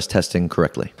the stress testing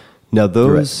correctly. Now,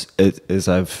 those, as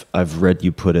I've read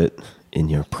you put it in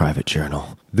your private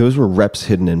journal, those were reps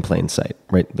hidden in plain sight,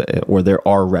 right? Or there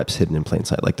are reps hidden in plain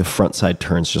sight, like the front side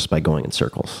turns just by going in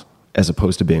circles, as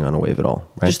opposed to being on a wave at all,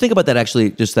 right? Just think about that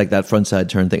actually, just like that front side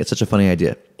turn thing. It's such a funny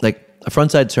idea. Like a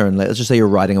front side turn, let's just say you're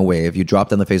riding a wave, you drop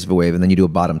down the face of a wave, and then you do a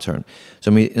bottom turn.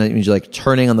 So it means you're like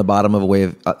turning on the bottom of a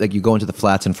wave, like you go into the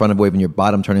flats in front of a wave and you're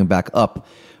bottom turning back up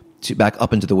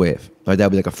into the wave. Right? That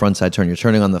would be like a front side turn. You're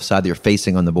turning on the side that you're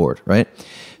facing on the board, right?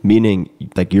 Meaning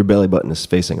like your belly button is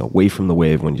facing away from the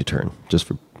wave when you turn,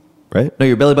 right? No,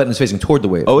 your belly button is facing toward the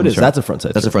wave. Oh, it is. That's a front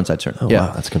side. That's a front side turn. Oh, yeah.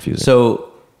 Wow, that's confusing.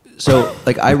 So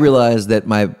like I realized that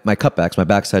my cutbacks, my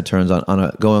backside turns on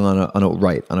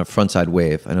a front side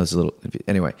wave. I know it's a little,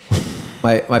 anyway,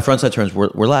 my front side turns were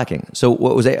lacking. So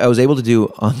what I was able to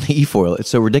do on the e-foil, it's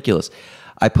so ridiculous.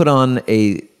 I put on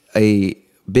a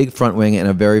big front wing and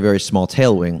a very, very small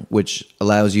tail wing, which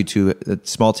the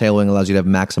small tail wing allows you to have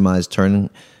maximized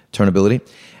turnability.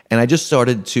 And I just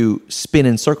started to spin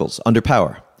in circles under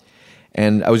power.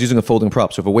 And I was using a folding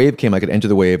prop. So if a wave came, I could enter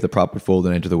the wave, the prop would fold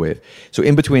and enter the wave. So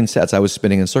in between sets, I was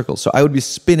spinning in circles. So I would be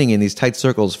spinning in these tight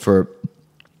circles for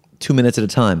 2 minutes at a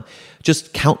time.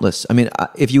 Just countless. I mean,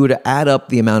 if you were to add up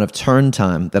the amount of turn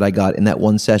time that I got in that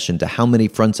one session to how many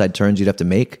frontside turns you'd have to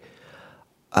make,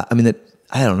 I mean, that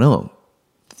I don't know,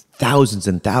 thousands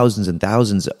and thousands and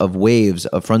thousands of waves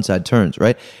of frontside turns,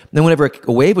 right? And then whenever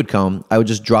a wave would come, I would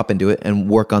just drop into it and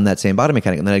work on that same body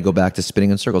mechanic, and then I'd go back to spinning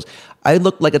in circles. I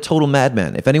looked like a total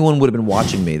madman. If anyone would have been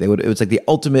watching me, it was like the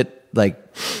ultimate, like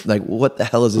what the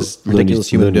hell is this ridiculous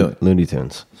human doing? Looney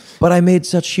Tunes. But I made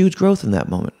such huge growth in that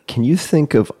moment. Can you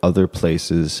think of other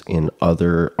places in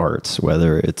other arts,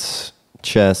 whether it's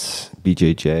chess,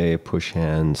 BJJ, push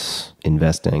hands,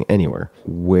 investing, anywhere,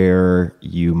 where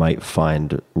you might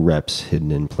find reps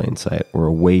hidden in plain sight, or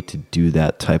a way to do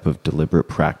that type of deliberate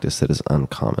practice that is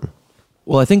uncommon?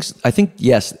 Well, I think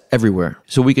yes, everywhere.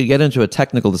 So we could get into a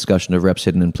technical discussion of reps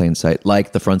hidden in plain sight,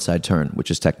 like the frontside turn, which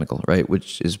is technical, right?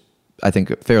 Which is, I think,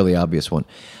 a fairly obvious one.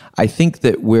 I think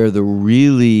that where the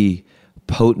really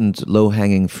potent,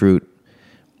 low-hanging fruit,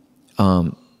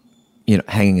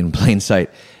 hanging in plain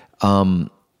sight,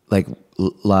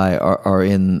 lie are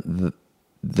in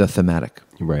the thematic,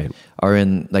 right? Are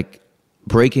in like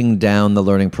breaking down the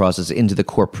learning process into the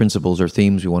core principles or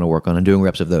themes we want to work on and doing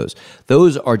reps of those.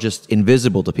 Those are just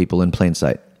invisible to people in plain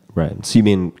sight. Right. So you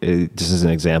mean, this is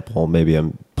an example, maybe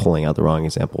I'm pulling out the wrong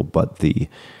example, but the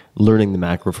learning the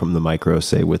macro from the micro,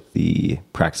 say with the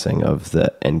practicing of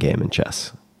the endgame in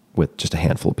chess with just a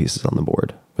handful of pieces on the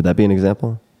board. Would that be an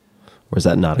example? Or is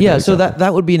that not a good so example?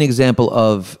 that would be an example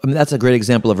of, that's a great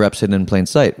example of reps hidden in plain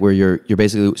sight, where you're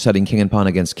basically studying king and pawn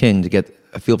against king to get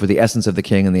a feel for the essence of the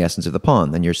king and the essence of the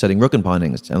pawn. Then you're studying rook and pawn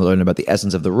and learning about the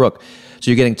essence of the rook. So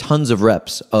you're getting tons of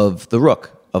reps of the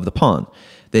rook, of the pawn.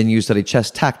 Then you study chess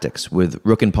tactics with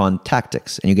rook and pawn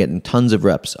tactics, and you're getting tons of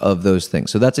reps of those things.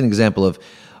 So that's an example of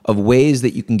ways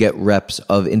that you can get reps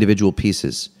of individual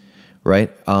pieces,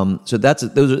 right? So that's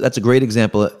a great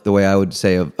example, the way I would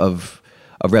say, of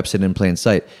reps hidden in plain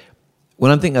sight.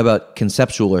 When I'm thinking about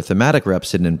conceptual or thematic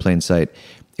reps hidden in plain sight,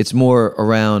 it's more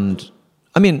around,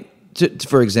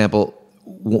 for example,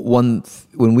 when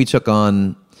we took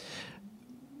on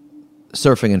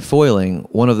surfing and foiling,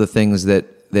 one of the things that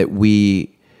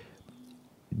we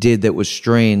did that was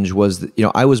strange was that,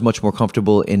 I was much more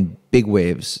comfortable in big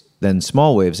waves than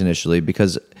small waves initially,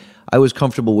 because I was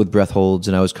comfortable with breath holds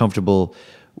and I was comfortable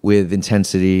with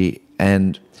intensity,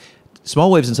 and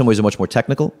small waves in some ways are much more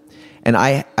technical. And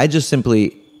I just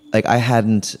simply, I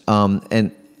hadn't,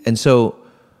 and so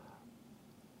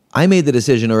I made the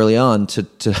decision early on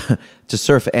to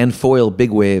surf and foil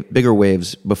bigger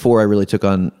waves before I really took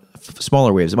on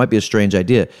smaller waves. It might be a strange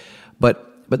idea, but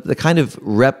the kind of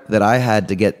rep that I had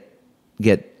to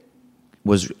get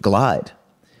was glide,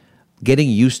 getting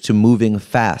used to moving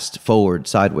fast forward,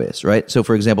 sideways, right? So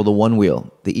for example, the one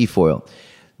wheel, the E-foil,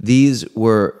 these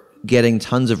were getting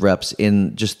tons of reps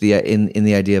in just the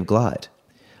idea of glide,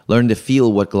 learn to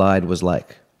feel what glide was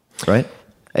like, right?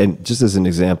 And just as an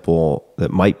example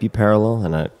that might be parallel,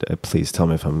 and please tell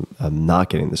me if I'm not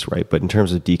getting this right, but in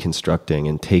terms of deconstructing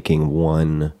and taking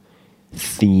one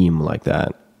theme like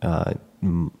that,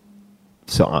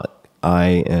 so I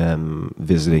am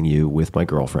visiting you with my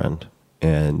girlfriend,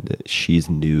 and she's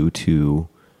new to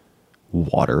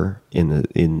water in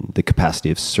the capacity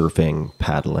of surfing,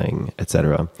 paddling,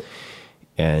 etc.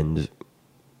 And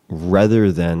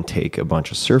rather than take a bunch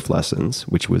of surf lessons,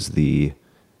 which was the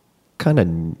kind of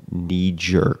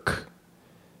knee-jerk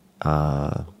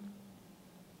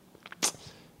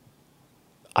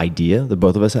idea that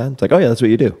both of us had, it's like, oh yeah, that's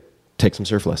what you do. Take some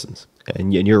surf lessons.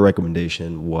 And your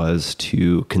recommendation was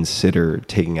to consider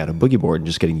taking out a boogie board and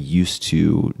just getting used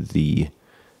to the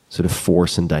sort of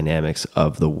force and dynamics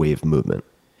of the wave movement.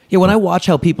 Yeah, when I watch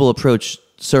how people approach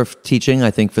surf teaching,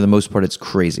 I think for the most part it's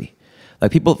crazy.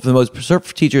 Like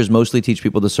surf teachers mostly teach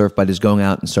people to surf by just going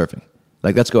out and surfing.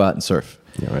 Like, let's go out and surf.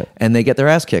 Yeah, right. And they get their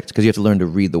ass kicked because you have to learn to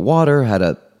read the water, how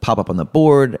to pop up on the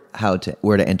board,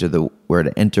 where to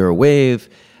enter a wave,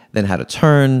 then how to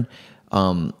turn,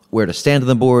 where to stand on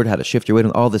the board, how to shift your weight,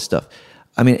 and all this stuff.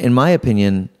 I mean, in my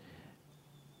opinion,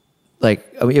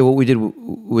 what we did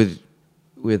with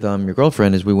your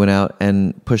girlfriend is we went out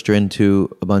and pushed her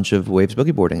into a bunch of waves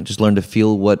boogie boarding, just learned to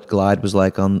feel what glide was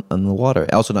like on the water,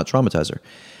 also not traumatize her,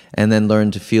 and then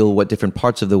learned to feel what different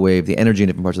parts of the wave, the energy in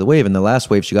different parts of the wave. And the last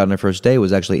wave she got on her first day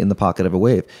was actually in the pocket of a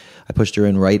wave. I pushed her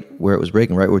in right where it was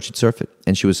breaking, right where she'd surf it,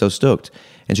 and she was so stoked.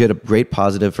 And she had a great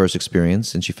positive first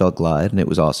experience, and she felt glide, and it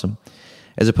was awesome,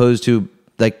 as opposed to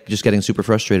just getting super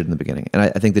frustrated in the beginning. And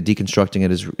I think that deconstructing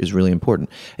it is really important.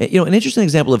 An interesting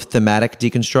example of thematic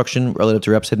deconstruction relative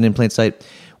to reps hidden in plain sight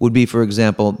would be, for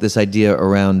example, this idea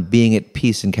around being at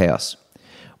peace in chaos,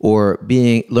 or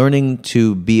learning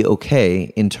to be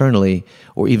okay internally,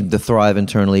 or even to thrive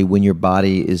internally when your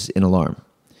body is in alarm,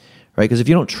 right? Because if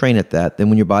you don't train at that, then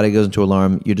when your body goes into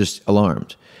alarm, you're just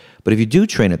alarmed. But if you do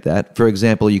train at that, for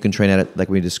example, you can train at it like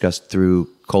we discussed through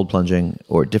cold plunging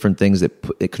or different things that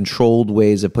controlled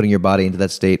ways of putting your body into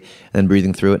that state and then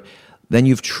breathing through it. Then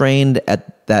you've trained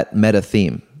at that meta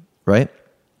theme, right?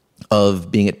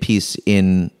 Of being at peace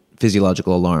in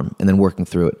physiological alarm and then working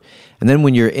through it. And then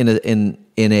when you're in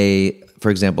a,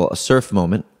 for example, a surf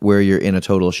moment where you're in a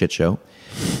total shit show,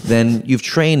 then you've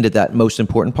trained at that most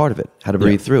important part of it, how to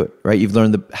breathe through it, right? You've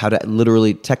learned how to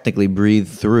literally, technically breathe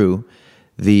through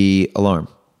the alarm,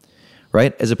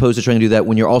 right? As opposed to trying to do that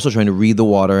when you're also trying to read the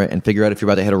water and figure out if you're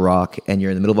about to hit a rock and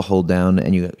you're in the middle of a hold down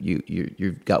and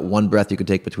you've got one breath you can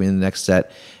take between the next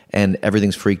set and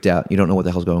everything's freaked out. You don't know what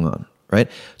the hell's going on, right?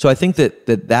 So I think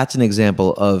that's an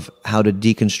example of how to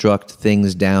deconstruct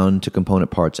things down to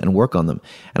component parts and work on them.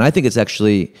 And I think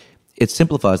it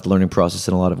simplifies the learning process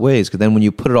in a lot of ways, because then when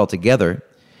you put it all together,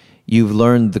 you've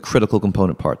learned the critical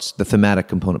component parts, the thematic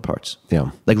component parts.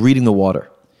 Yeah. Like reading the water.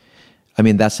 I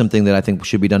mean, that's something that I think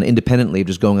should be done independently of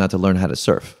just going out to learn how to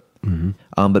surf. Mm-hmm.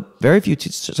 But very few,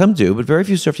 some do, but very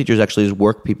few surf teachers actually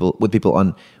work with people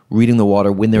on reading the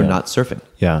water when they're not surfing.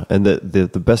 Yeah, and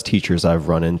the best teachers I've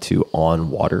run into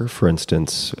on water, for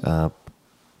instance,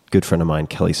 good friend of mine,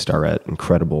 Kelly Starrett,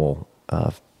 incredible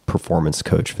performance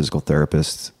coach, physical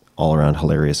therapist, all-around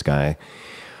hilarious guy,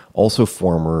 also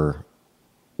former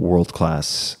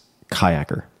world-class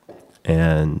kayaker.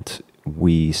 And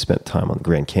we spent time on the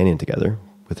Grand Canyon together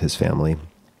with his family.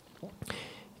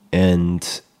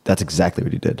 And that's exactly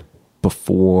what he did.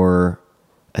 Before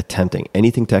attempting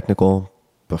anything technical,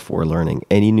 before learning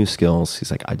any new skills,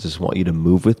 he's like, I just want you to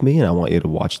move with me and I want you to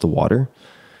watch the water.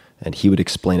 And he would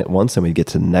explain it once, and we'd get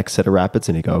to the next set of rapids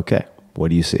and he'd go, okay, what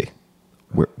do you see?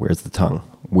 Where's the tongue?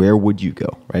 Where would you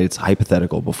go? Right? It's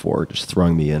hypothetical before just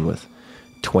throwing me in with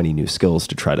 20 new skills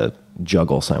to try to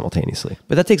juggle simultaneously.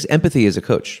 But that takes empathy as a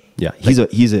coach. Yeah, he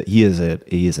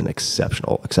is an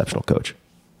exceptional coach.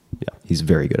 Yeah, he's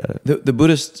very good at it. The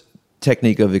Buddhist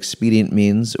technique of expedient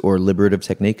means or liberative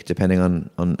technique, depending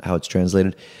on how it's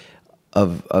translated,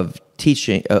 of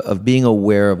teaching, of being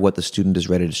aware of what the student is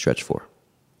ready to stretch for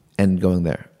and going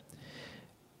there.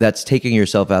 That's taking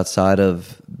yourself outside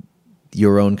of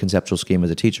your own conceptual scheme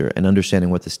as a teacher and understanding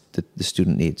what the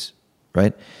student needs,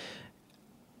 right?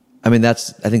 I mean, I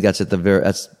think that's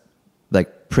that's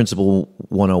like principle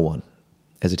 101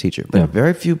 as a teacher, but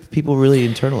very few people really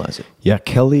internalize it. Yeah,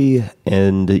 Kelly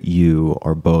and you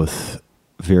are both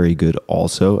very good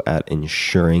also at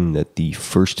ensuring that the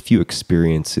first few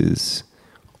experiences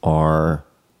are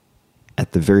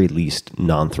at the very least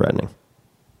non-threatening,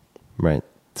 right?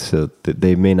 So that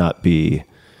they may not be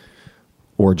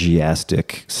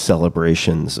orgiastic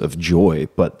celebrations of joy,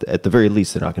 but at the very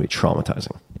least, they're not going to be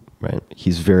traumatizing, right?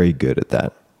 He's very good at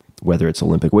that, whether it's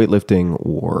Olympic weightlifting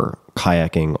or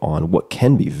kayaking on what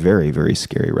can be very, very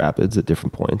scary rapids at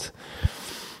different points,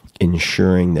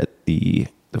 ensuring that the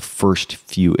first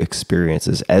few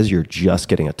experiences, as you're just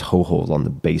getting a toehold on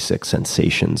the basic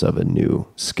sensations of a new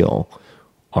skill,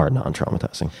 are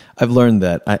non-traumatizing. I've learned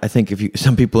that. I think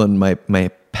some people in my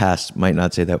past might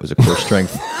not say that was a core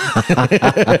strength.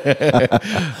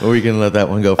 But we can let that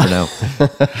one go for now.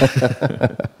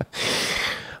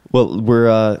 Well,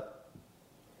 we're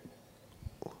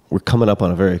coming up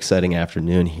on a very exciting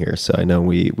afternoon here, so I know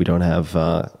we don't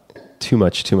have too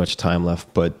much time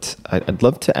left, but I'd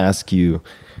love to ask you,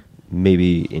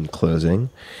 maybe in closing,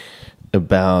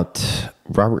 about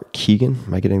Robert Keegan.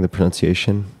 Am I getting the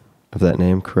pronunciation of that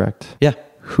name correct? Yeah.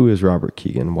 Who is Robert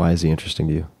Keegan? Why is he interesting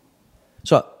to you?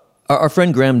 So our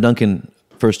friend Graham Duncan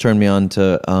first turned me on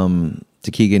to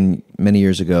Keegan many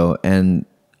years ago, and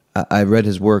I read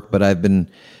his work, but I've been,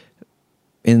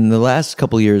 in the last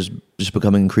couple of years, just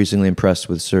becoming increasingly impressed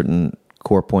with certain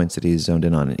core points that he's zoned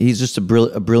in on. He's just a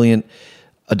brilliant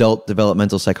adult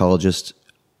developmental psychologist,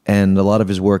 and a lot of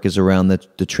his work is around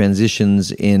the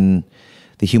transitions in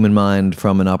the human mind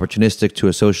from an opportunistic to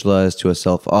a socialized to a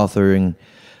self-authoring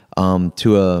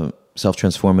to a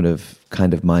self-transformative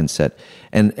kind of mindset.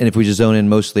 And if we just zone in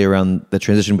mostly around the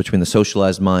transition between the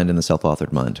socialized mind and the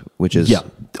self-authored mind, which is... Yeah,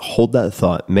 hold that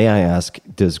thought. May I ask,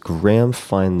 does Graham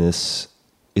find this...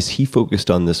 Is he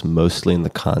focused on this mostly in the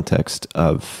context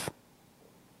of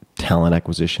talent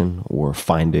acquisition or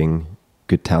finding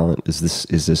good talent? Is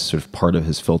this sort of part of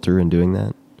his filter in doing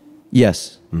that?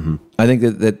 Yes. Mm-hmm. I think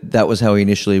that was how he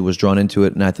initially was drawn into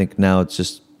it, and I think now it's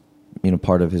just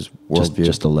part of his worldview.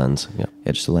 Just a lens. Yeah,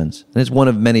 just a lens. And it's one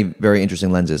of many very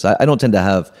interesting lenses. I don't tend to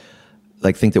have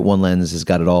think that one lens has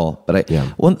got it all, but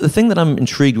the thing that I'm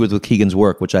intrigued with Keegan's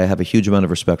work, which I have a huge amount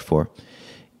of respect for,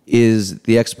 is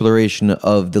the exploration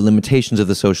of the limitations of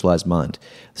the socialized mind.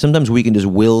 Sometimes we can just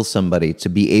will somebody to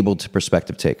be able to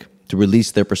perspective take, to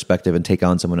release their perspective and take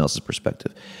on someone else's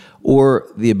perspective,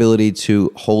 or the ability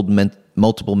to hold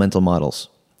multiple mental models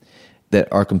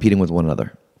that are competing with one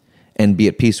another and be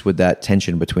at peace with that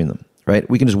tension between them, right?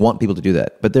 We can just want people to do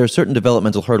that, but there are certain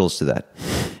developmental hurdles to that.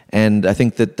 And I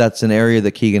think that that's an area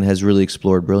that Keegan has really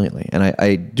explored brilliantly. And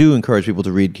I do encourage people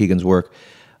to read Keegan's work.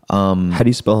 How do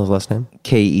you spell his last name?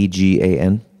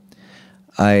 Kegan.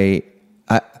 I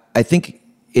think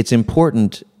it's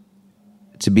important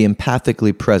to be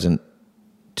empathically present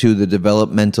to the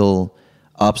developmental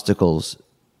obstacles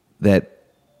that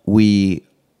we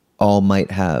all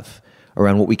might have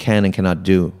around what we can and cannot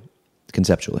do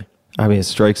conceptually. I mean, it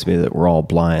strikes me that we're all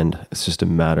blind. It's just a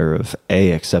matter of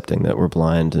accepting that we're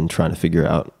blind and trying to figure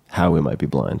out how we might be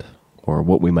blind, or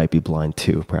what we might be blind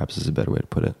to, perhaps is a better way to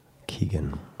put it.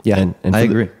 Keegan. Yeah, and I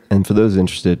agree. And for those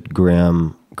interested,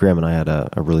 Graham and I had a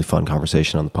really fun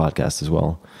conversation on the podcast as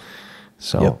well.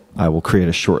 So I will create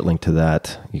a short link to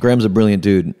that. Graham's a brilliant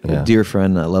dude, a dear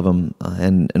friend. I love him.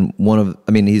 And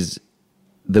he's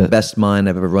the best mind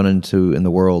I've ever run into in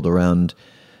the world around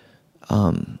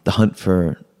the hunt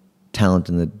for talent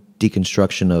and the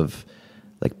deconstruction of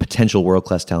like potential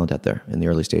world-class talent out there in the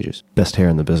early stages. Best hair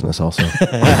in the business also.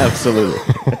 Absolutely.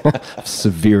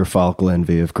 Severe follicle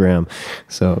envy of Graham.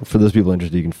 So for those people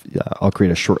interested, I'll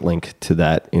create a short link to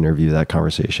that interview, that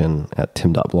conversation at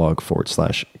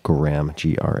tim.blog/Graham, Graham.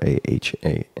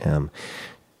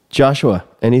 Joshua,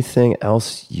 anything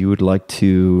else you would like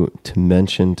to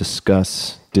mention,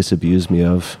 discuss, disabuse me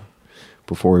of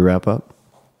before we wrap up?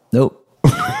 Nope.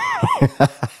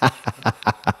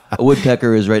 A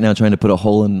woodpecker is right now trying to put a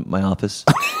hole in my office.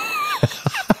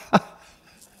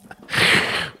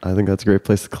 I think that's a great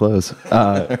place to close.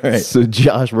 Right. So,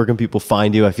 Josh, where can people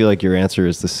find you? I feel like your answer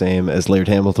is the same as Laird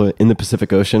Hamilton, in the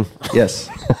Pacific Ocean. Yes.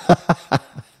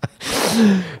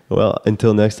 Well,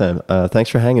 until next time, thanks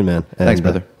for hanging, man. Thanks,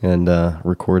 brother. And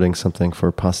recording something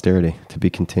for posterity to be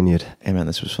continued. Hey, man,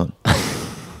 this was fun.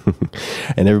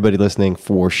 And everybody listening,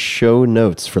 for show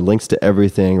notes, for links to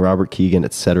everything, Robert Keegan,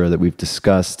 etc., that we've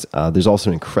discussed, there's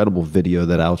also an incredible video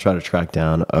that I'll try to track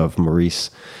down of Maurice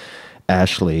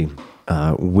Ashley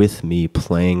with me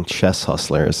playing Chess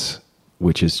Hustlers,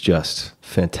 which is just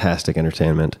fantastic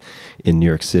entertainment in New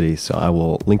York City. So I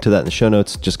will link to that in the show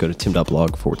notes. Just go to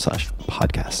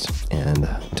tim.blog/podcast. And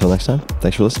until next time,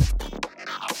 thanks for listening.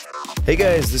 Hey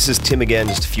guys, this is Tim again.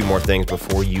 Just a few more things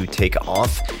before you take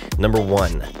off. Number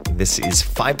one, this is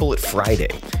 5 Bullet Friday.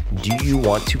 Do you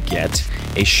want to get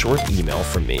a short email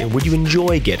from me? Would you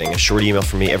enjoy getting a short email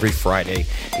from me every Friday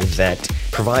that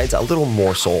provides a little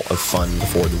morsel of fun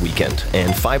before the weekend?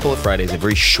 And 5 Bullet Friday is a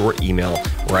very short email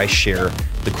where I share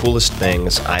the coolest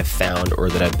things I've found or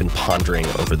that I've been pondering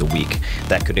over the week.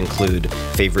 That could include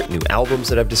favorite new albums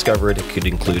that I've discovered. It could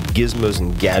include gizmos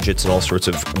and gadgets and all sorts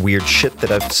of weird shit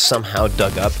that I've somehow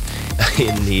dug up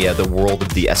in the world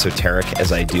of the esoteric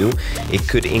as I do. It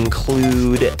could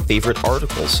include favorite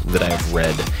articles that I've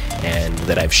read and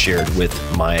that I've shared with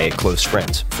my close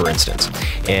friends, for instance.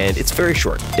 And it's very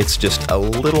short. It's just a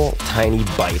little tiny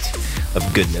bite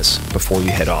of goodness before you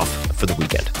head off for the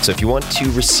weekend. So if you want to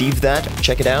receive that,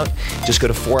 check it out. Just go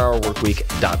to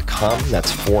 4hourworkweek.com.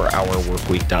 That's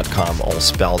 4hourworkweek.com, all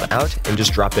spelled out, and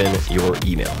just drop in your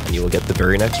email and you will get the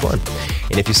very next one.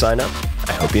 And if you sign up,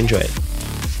 I hope you enjoy it.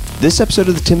 This episode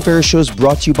of The Tim Ferriss Show is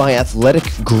brought to you by Athletic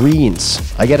Greens.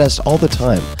 I get asked all the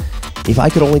time, if I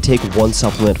could only take one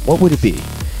supplement, what would it be?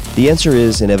 The answer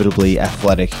is inevitably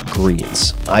Athletic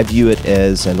Greens. I view it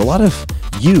as, and a lot of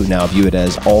you now view it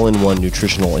as, all-in-one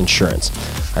nutritional insurance.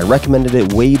 I recommended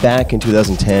it way back in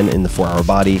 2010 in the 4-Hour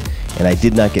Body, and I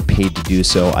did not get paid to do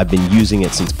so. I've been using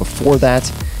it since before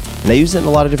that, and I use it in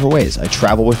a lot of different ways. I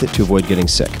travel with it to avoid getting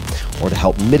sick, or to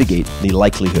help mitigate the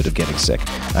likelihood of getting sick.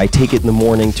 I take it in the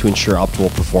morning to ensure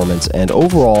optimal performance, and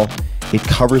overall, it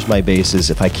covers my bases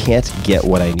if I can't get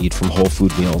what I need from whole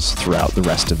food meals throughout the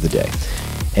rest of the day.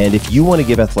 And if you want to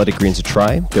give Athletic Greens a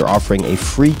try, they're offering a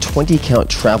free 20-count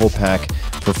travel pack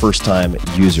for first-time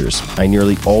users. I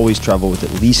nearly always travel with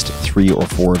at least 3 or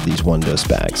 4 of these one-dose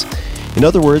bags. In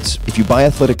other words, if you buy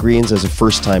Athletic Greens as a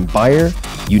first-time buyer,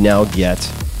 you now get,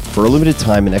 for a limited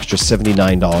time, an extra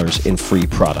 $79 in free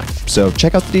product. So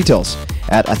check out the details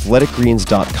at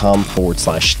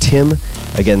athleticgreens.com/Tim.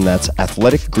 Again, that's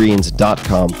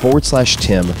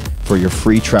athleticgreens.com/Tim for your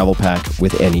free travel pack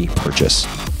with any purchase.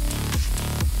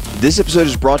 This episode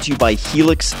is brought to you by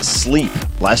Helix Sleep.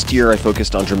 Last year, I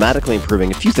focused on dramatically improving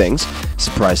a few things.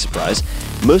 Surprise, surprise.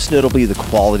 Most notably, the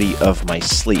quality of my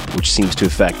sleep, which seems to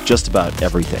affect just about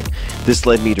everything. This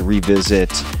led me to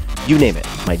revisit, you name it,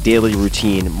 my daily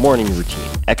routine, morning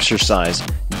routine, exercise,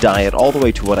 diet, all the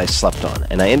way to what I slept on.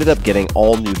 And I ended up getting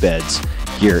all new beds,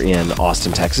 here in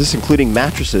Austin, Texas, including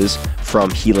mattresses from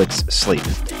Helix Sleep.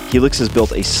 Helix has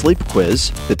built a sleep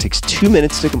quiz that takes 2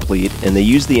 minutes to complete, and they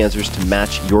use the answers to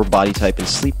match your body type and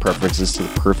sleep preferences to the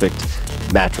perfect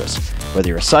mattress. Whether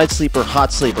you're a side sleeper,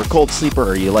 hot sleeper, cold sleeper,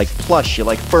 or you like plush, you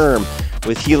like firm,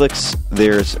 with Helix,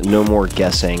 there's no more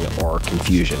guessing or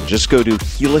confusion. Just go to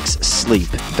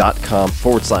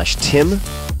helixsleep.com/Tim,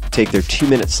 take their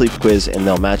 2-minute sleep quiz, and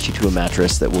they'll match you to a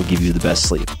mattress that will give you the best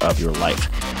sleep of your life.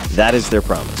 That is their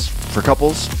promise. For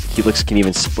couples, Helix can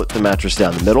even split the mattress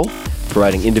down the middle,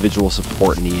 providing individual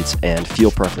support needs and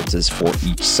feel preferences for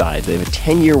each side. They have a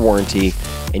 10-year warranty,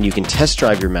 and you can test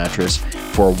drive your mattress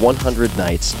for 100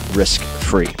 nights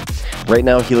risk-free. Right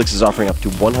now, Helix is offering up to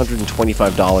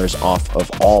 $125 off of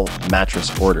all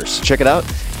mattress orders. Check it out.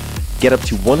 Get up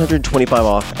to $125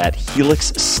 off at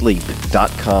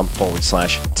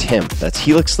helixsleep.com/Tim. That's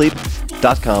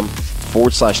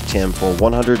helixsleep.com/Tim for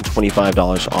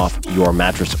 $125 off your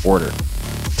mattress order.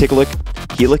 Take a look,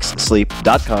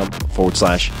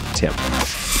 helixsleep.com/Tim.